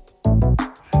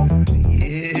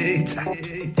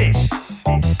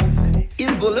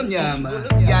 mnyama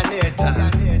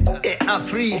yaneta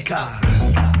Afrika.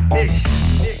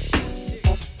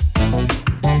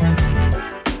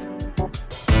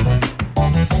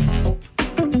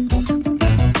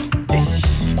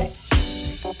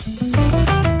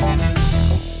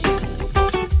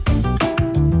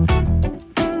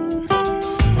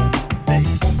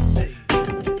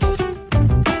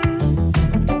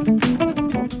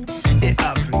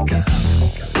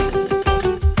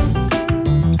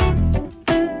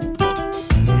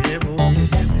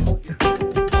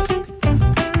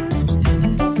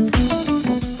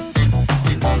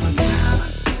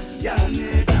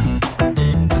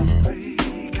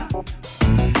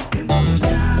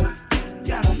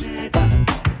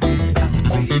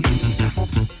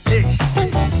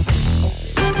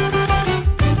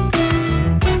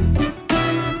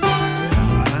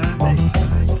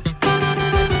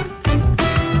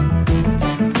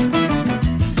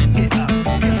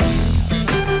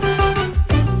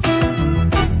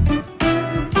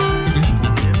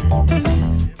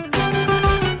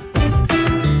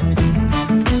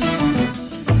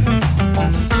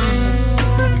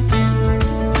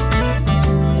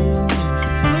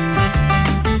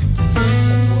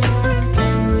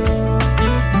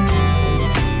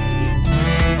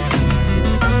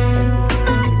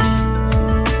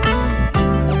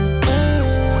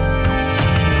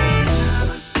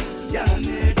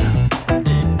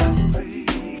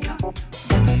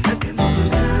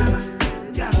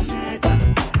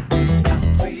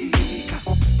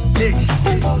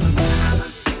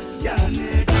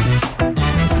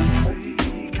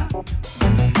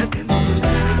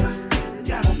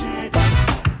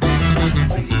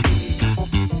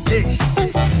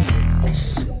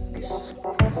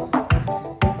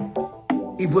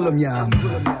 Mnyama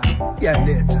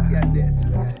yaneta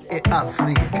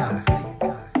Afrika.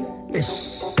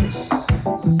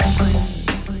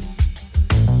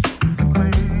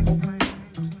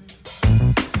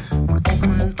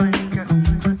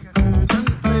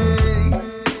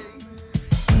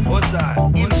 What's that?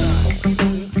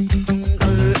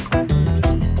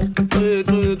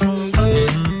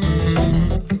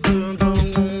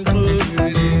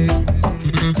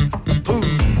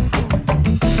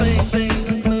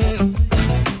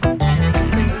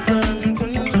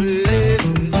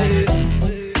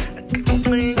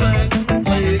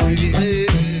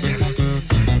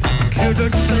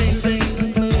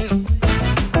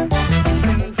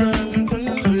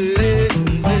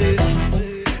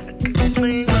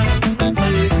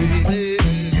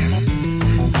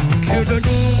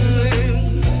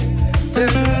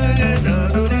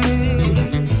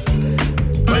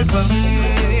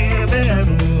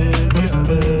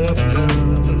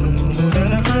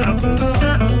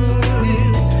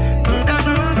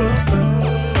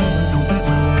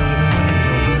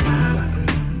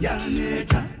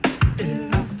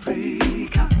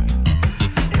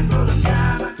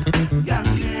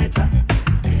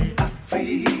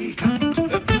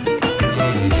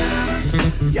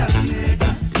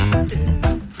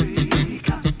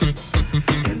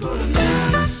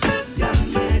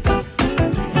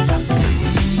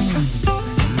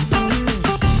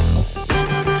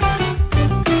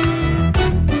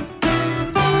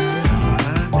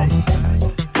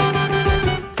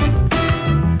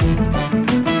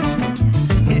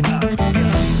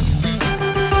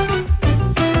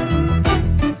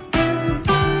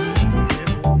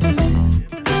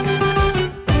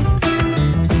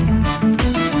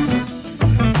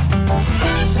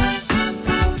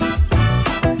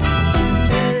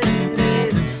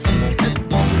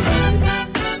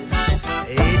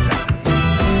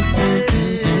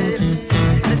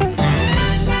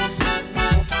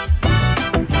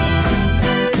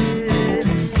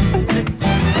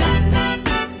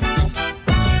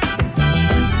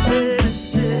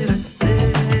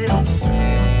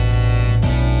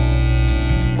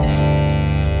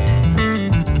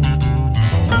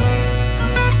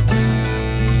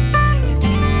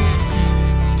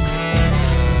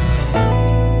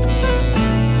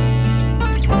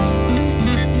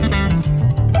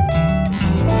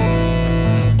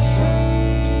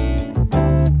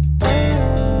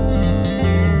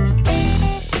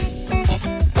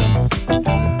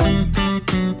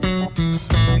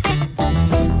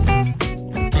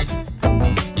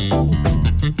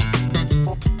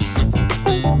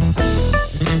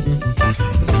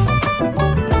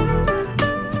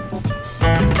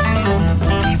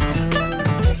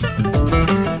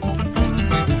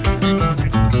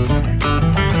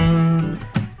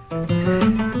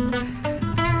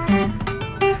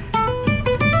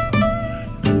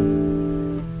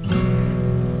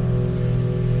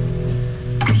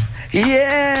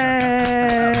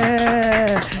 Yeah.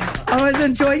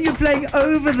 enjoying you playing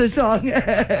over the song.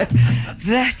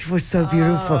 That was so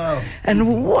beautiful.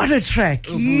 And what a track.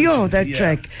 Yo, that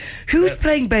track. Who's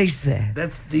playing bass there?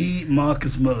 That's the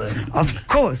Marcus Miller. Of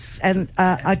course. And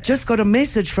I just got a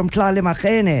message from Tlale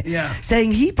Machene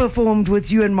saying he performed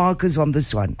with you and Marcus on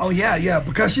this one. Oh, yeah.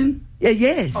 Percussion? Yeah,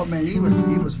 yes. Oh, man, he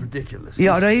was ridiculous.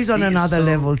 Yeah, no, he's on another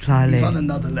level, Tlale. He's on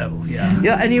another level, yeah.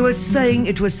 Yeah, and he was saying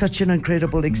it was such an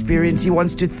incredible experience. He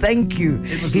wants to thank you.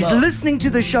 He's listening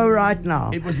to the show right now.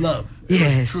 It was love. It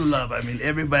was true love. I mean,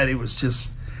 everybody was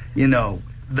just,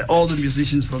 all the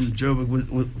musicians from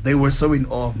Joburg, they were so in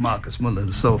awe of Marcus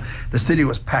Miller. So the city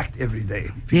was packed every day.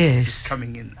 People just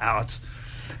coming in, out.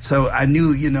 So I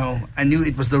knew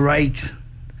it was the right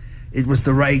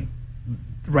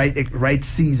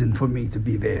season for me to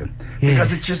be there,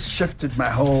 because it just shifted my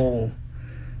whole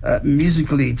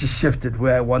musically. It just shifted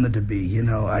where I wanted to be.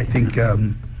 I think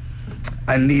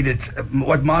I needed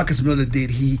what Marcus Miller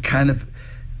did. He kind of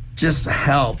just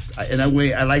helped in a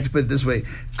way. I like to put it this way: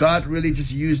 God really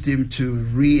just used him to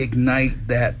reignite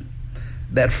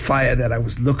that fire that I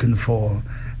was looking for,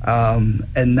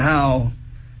 and now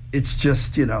it's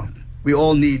just we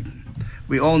all need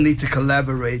to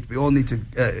collaborate. We all need to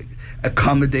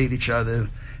accommodate each other,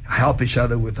 help each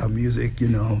other with our music,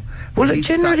 Well,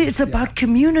 generally it's about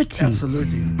community.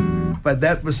 Absolutely. But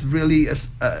that was really,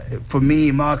 for me,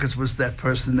 Marcus was that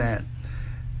person that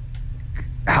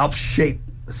helped shape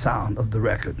the sound of the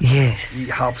record. Yes. He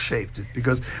helped shape it,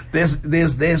 because there's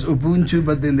Ubuntu,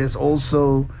 but then there's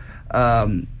also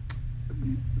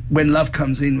When Love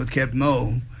Comes In with Kev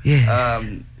Mo. Yes.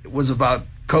 It was about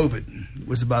COVID. It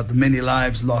was about the many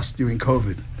lives lost during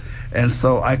COVID. And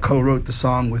so I co-wrote the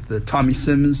song with Tommy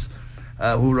Simmons,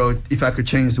 who wrote If I Could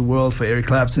Change the World for Eric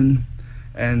Clapton.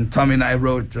 And Tommy and I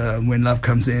wrote When Love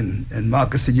Comes In. And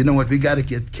Marcus said, you know what, we got to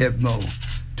get Kev Mo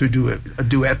to do a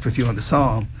duet with you on the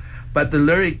song. But the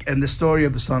lyric and the story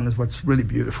of the song is what's really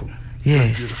beautiful. Yes.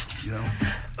 Really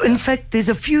beautiful, In fact, there's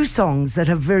a few songs that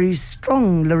have very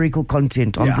strong lyrical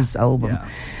content on this album. Yeah.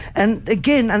 And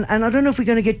again, and I don't know if we're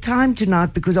going to get time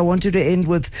tonight, because I wanted to end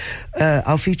with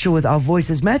our feature with Our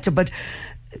Voices Matter, but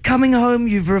Coming Home,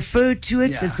 you've referred to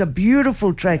it. Yeah. It's a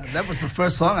beautiful track. Yeah, that was the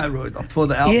first song I wrote for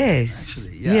the album. Yes,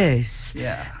 actually. Yeah. yes.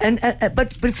 Yeah. And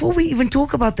but before we even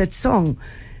talk about that song,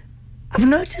 I've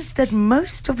noticed that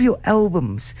most of your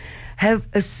albums have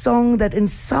a song that in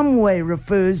some way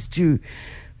refers to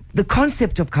the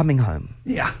concept of coming home.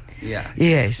 Yeah. Yeah.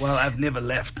 Yes. Well, I've never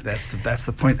left. That's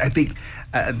the point. I think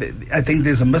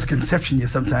there's a misconception here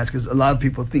sometimes, because a lot of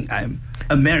people think I'm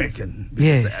American.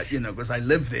 Because, Yes. because I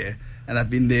live there and I've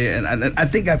been there, and I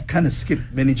think I've kind of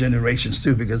skipped many generations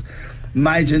too, because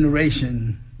my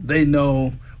generation, we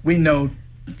know,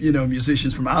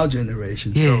 musicians from our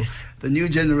generation. Yes. So the new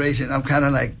generation, I'm kind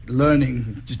of like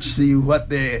learning to see what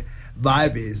their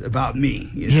vibe is about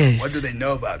me. Yes. What do they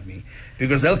know about me?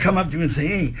 Because they'll come up to you and say,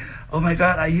 hey, oh my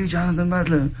God, are you Jonathan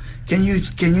Butler? Can you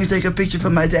take a picture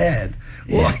for my dad?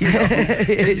 Or,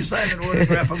 can you sign an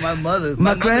autograph for my mother?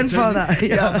 My grandfather.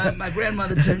 My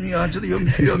grandmother turned me on to your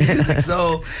music.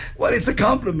 So, well, it's a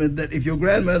compliment that if your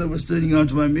grandmother was turning on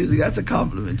to my music, that's a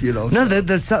compliment, No,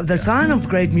 the sign of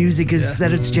great music is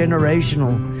that it's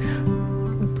generational.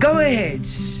 Go ahead.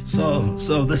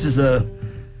 So this is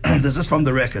this is from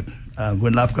the record,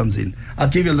 When Love Comes In. I'll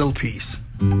give you a little piece.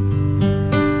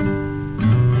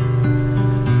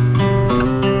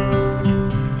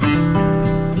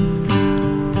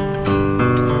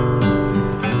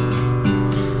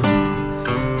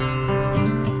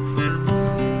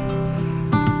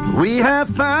 We have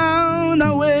found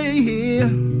our way here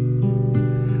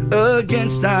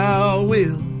against our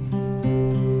will,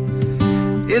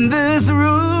 in this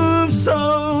room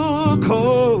so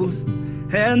cold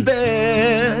and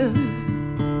bare,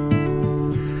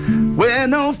 where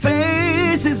no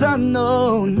face is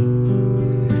unknown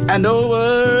and no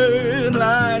word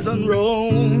lies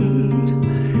unroamed,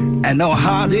 and no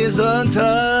heart is untouched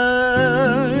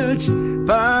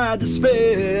by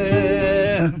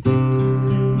despair.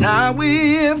 Now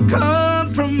we've come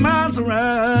from miles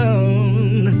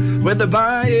around, whether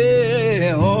by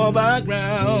air or by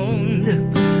ground,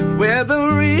 where the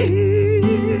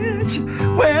rich,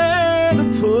 where the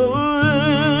poor,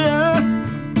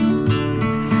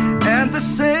 and the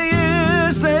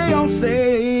sayers they all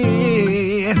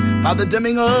say, by the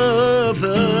dimming of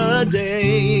the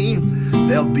day,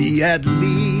 there'll be at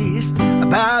least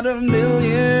about 1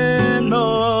 million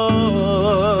more.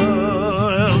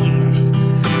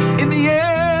 In the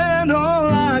end, all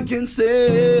I can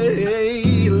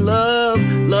say, love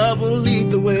will lead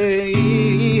the way.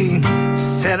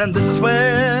 Said, and this is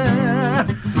where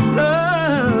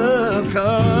love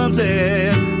comes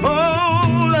in. Oh,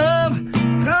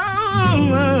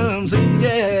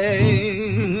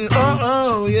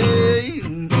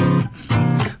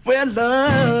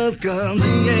 love comes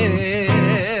in.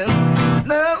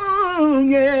 No,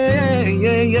 yeah,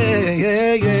 yeah, yeah,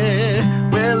 yeah, yeah.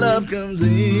 Where love comes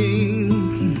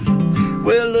in.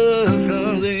 Where love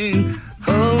comes in.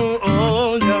 Oh,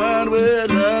 oh, God, where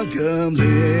love comes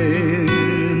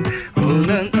in. Oh,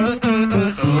 na, oh, oh,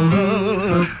 oh,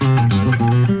 oh.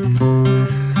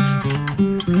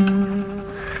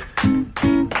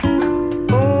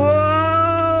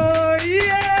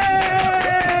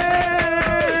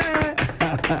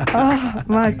 Oh,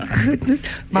 my goodness.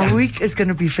 My week is going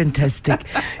to be fantastic.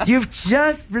 You've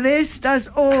just blessed us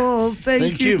all.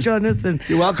 Thank you, Jonathan.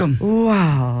 You're welcome.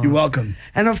 Wow. You're welcome.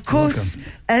 And of course,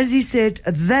 as he said,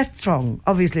 that song,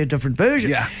 obviously a different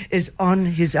version, is on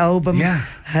his album,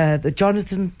 the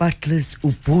Jonathan Butler's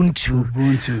Ubuntu.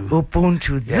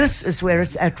 Ubuntu. Yes. This is where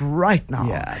it's at right now.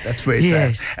 Yeah, that's where it's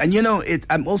at. And you know,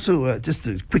 I'm also, just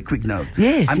a quick note.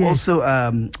 I'm also,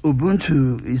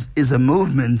 Ubuntu is a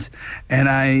movement, and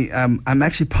I'm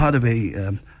actually part of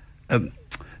the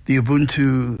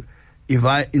Ubuntu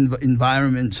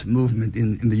environment movement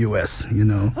in the U.S. You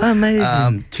know,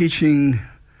 amazing.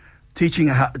 Teaching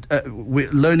how,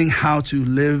 learning how to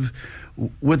live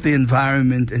with the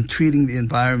environment and treating the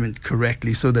environment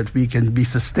correctly, so that we can be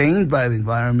sustained by the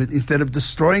environment instead of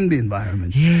destroying the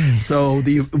environment. Yes. So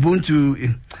the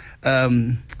Ubuntu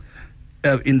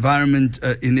environment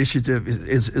initiative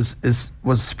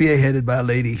was spearheaded by a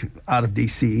lady out of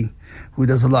D.C. who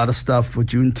does a lot of stuff for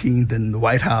Juneteenth and the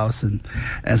White House, and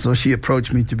so she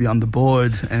approached me to be on the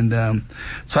board, and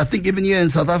so I think even here in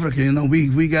South Africa, you know,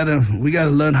 we gotta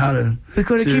learn how to. We've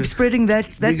got to keep spreading that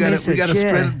message. We gotta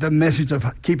spread the message of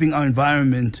keeping our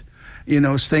environment, you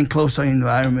know, staying close to our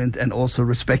environment, and also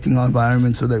respecting our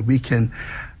environment, so that we can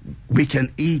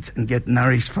eat and get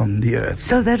nourished from the earth.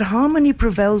 So that harmony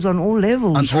prevails on all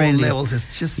levels. On all levels.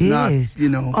 It's just not, you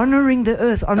know, honouring the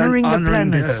earth, honouring the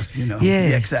planet. The earth, you know. Yes.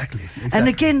 Yeah, exactly. And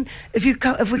again, if we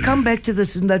come back to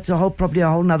this, and that's probably a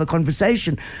whole nother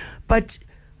conversation, but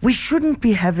we shouldn't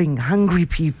be having hungry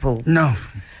people. No.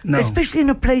 Especially in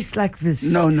a place like this.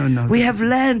 No. We have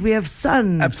land, we have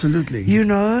sun. Absolutely. You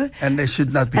know? And there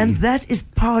should not be. And that is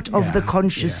part of the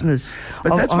consciousness.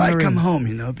 But that's honoring. why I come home,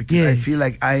 you know, because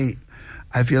I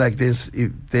feel like there's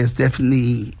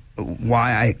definitely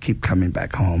why I keep coming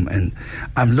back home, and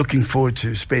I'm looking forward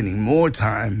to spending more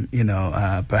time, you know,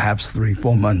 perhaps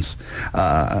 3-4 months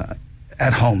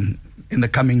at home in the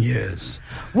coming years.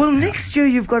 Well, next year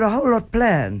you've got a whole lot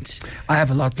planned. I have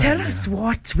a lot planned. Tell us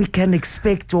what we can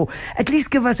expect, or at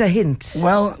least give us a hint.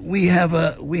 Well, it's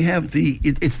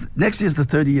next year's the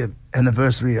 30th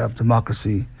anniversary of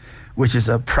democracy, which is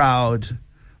a proud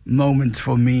moment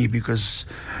for me, because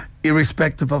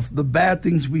irrespective of the bad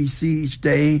things we see each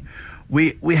day,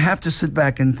 we have to sit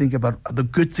back and think about the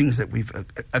good things that we've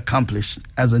accomplished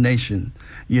as a nation,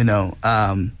 you know.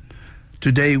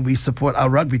 Today we support our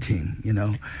rugby team, you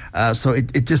know. So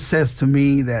it just says to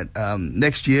me that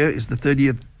next year is the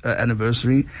 30th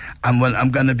anniversary. I'm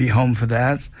going to be home for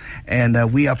that. And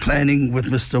we are planning with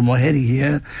Mr. Mohedi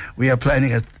here, we are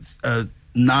planning a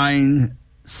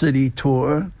 9-city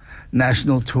tour,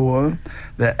 national tour,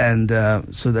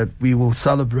 so that we will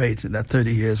celebrate that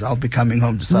 30 years. I'll be coming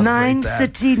home to celebrate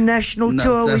 9-city national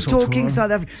tour. We're talking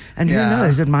South Africa. And who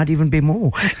knows, it might even be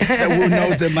more. Who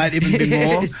knows, there might even be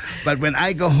more. But when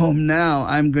I go home now,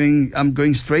 I'm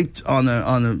going straight on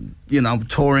a you know,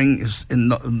 touring in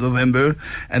November,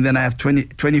 and then I have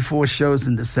 24 shows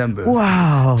in December.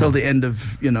 Wow. Till the end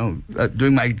of, you know,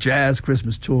 doing my jazz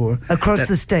Christmas tour. Across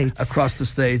the States. Across the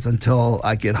States until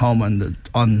I get home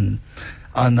on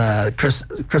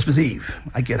Christmas Eve.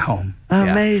 I get home.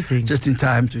 Amazing. Just in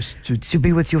time to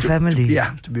be with your family.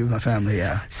 To be with my family,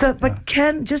 yeah. So, but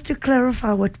just to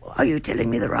clarify, are you telling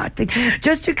me the right thing?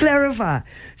 Just to clarify,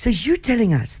 so you're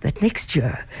telling us that next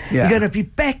year you're going to be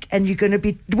back, and you're going to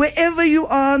be wherever you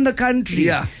are in the country.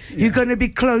 You're going to be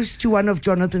close to one of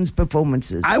Jonathan's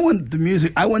performances. I want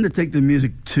to take my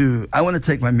music to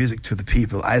the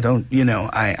people. I don't, you know,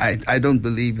 I don't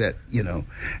believe that, you know,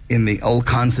 in the old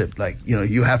concept, like, you know,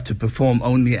 you have to perform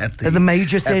only at the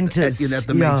major centers. At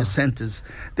the major centers.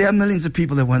 There are millions of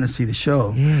people that want to see the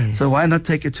show. Yes. So why not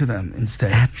take it to them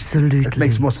instead? Absolutely. It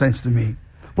makes more sense to me.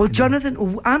 Well,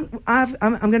 Jonathan, I'm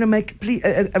going to make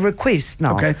a request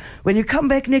now. Okay. When you come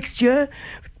back next year,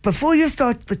 before you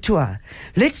start the tour,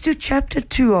 let's do chapter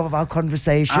 2 of our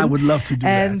conversation. I would love to do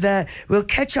that. And we'll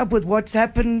catch up with what's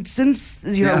happened since,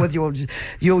 with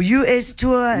your US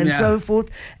tour and so forth,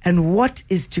 and what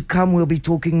is to come. We'll be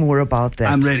talking more about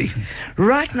that. I'm ready.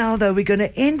 Right now, though, we're going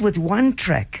to end with one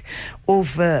track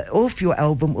off your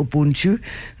album, Ubuntu.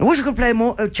 I wish I could play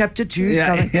more. Chapter 2 is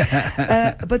coming.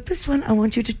 But this one, I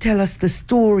want you to tell us the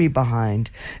story behind.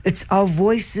 It's Our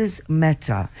Voices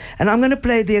Matter. And I'm going to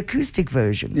play the acoustic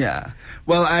version. Yeah.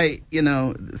 Well,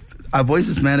 Our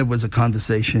Voices Matter was a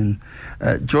conversation.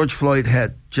 George Floyd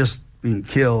had just been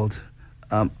killed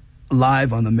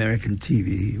live on American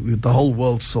TV. The whole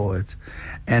world saw it.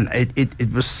 And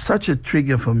it was such a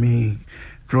trigger for me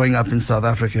growing up in South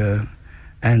Africa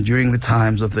and during the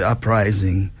times of the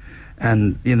uprising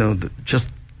and,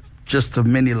 just the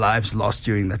many lives lost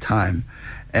during the time.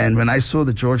 And when I saw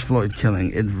the George Floyd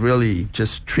killing, it really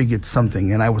just triggered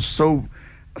something. And I was so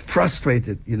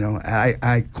frustrated,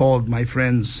 I called my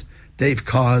friends, Dave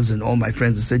Cars and all my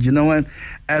friends, and said, you know what,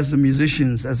 as the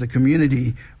musicians, as a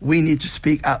community, we need to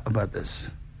speak out about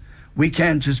this. We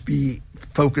can't just be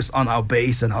focused on our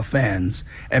base and our fans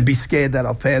and be scared that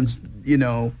our fans,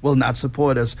 will not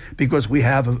support us because we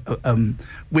have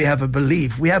a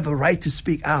belief. We have a right to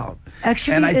speak out.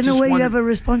 Actually, in a way, you have a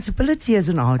responsibility as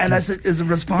an artist. And I said, it's a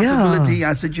responsibility.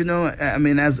 Yeah. I said,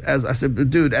 as I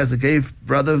said, dude, as a gay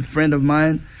brother, friend of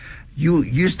mine,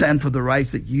 you stand for the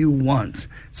rights that you want.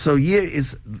 So here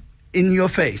is in your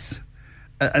face,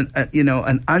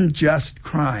 an unjust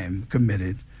crime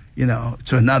committed, to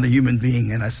another human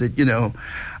being. And I said,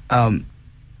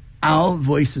 our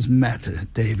voices matter,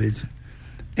 David,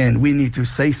 and we need to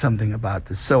say something about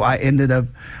this. So I ended up,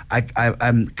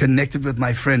 I'm connected with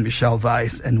my friend Michelle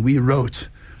Weiss, and we wrote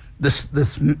this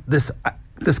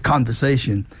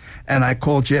conversation. And I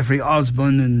called Jeffrey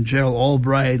Osborne and Gerald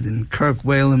Albright and Kirk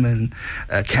Whalum and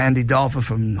Candy Dolfer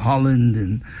from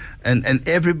Holland and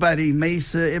everybody,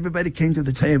 Mesa, everybody came to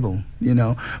the table,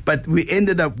 But we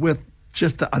ended up with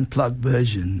just the unplugged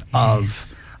version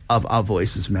of Our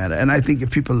Voices Matter. And I think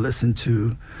if people listen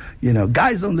to,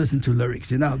 guys don't listen to lyrics.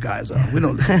 You know how guys are. We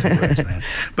don't listen to words, man.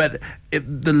 But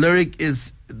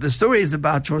the story is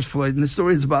about George Floyd, and the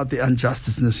story is about the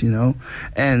injusticeness,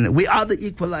 And we are the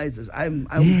equalizers. I'm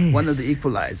one of the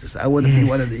equalizers. I want to be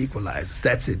one of the equalizers.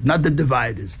 That's it. Not the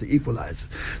dividers, the equalizers.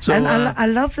 So, and I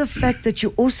love the fact that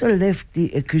you also left the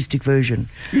acoustic version.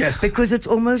 Yes. Because it's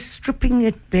almost stripping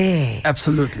it bare.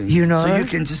 Absolutely. So you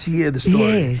can just hear the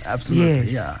story. Yes. Absolutely.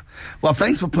 Yes. Yeah. Well,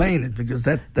 thanks for playing it, because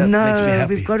that makes me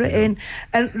happy. We've got to end.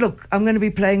 And look, I'm going to be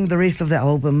playing the rest of the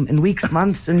album in weeks,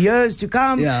 months, and years to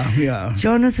come. Yeah.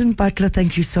 Jonathan Butler,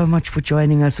 thank you so much for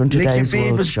joining us on today's Nicky B,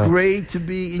 World it was Show. Great to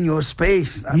be in your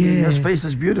space. I mean, your space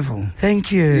is beautiful.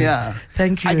 Thank you. Yeah.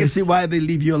 Thank you. I can see why they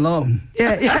leave you alone.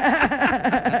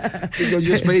 Yeah. Because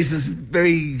your space is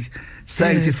very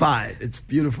sanctified. It's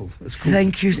beautiful. It's cool.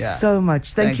 Thank you so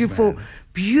much. Thank you for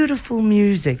beautiful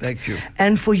music. Thank you.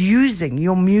 And for using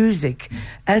your music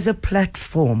as a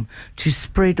platform to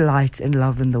spread light and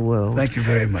love in the world. Thank you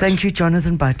very much. Thank you,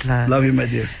 Jonathan Butler. Love you, my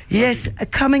dear. Yes,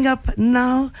 coming up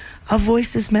now, Our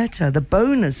Voices Matter, the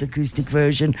bonus acoustic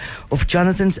version of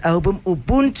Jonathan's album,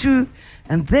 Ubuntu.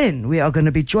 And then we are going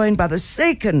to be joined by the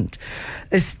second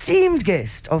esteemed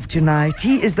guest of tonight.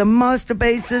 He is the master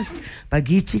bassist,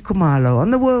 Bagiti Kumalo,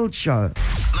 on The World Show.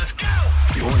 Let's go!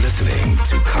 You're listening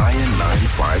to Kaya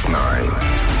 959.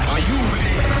 Are you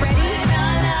ready?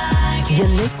 You're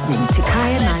listening to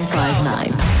Kaya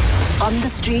 959. On the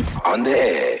street, On the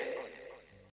air.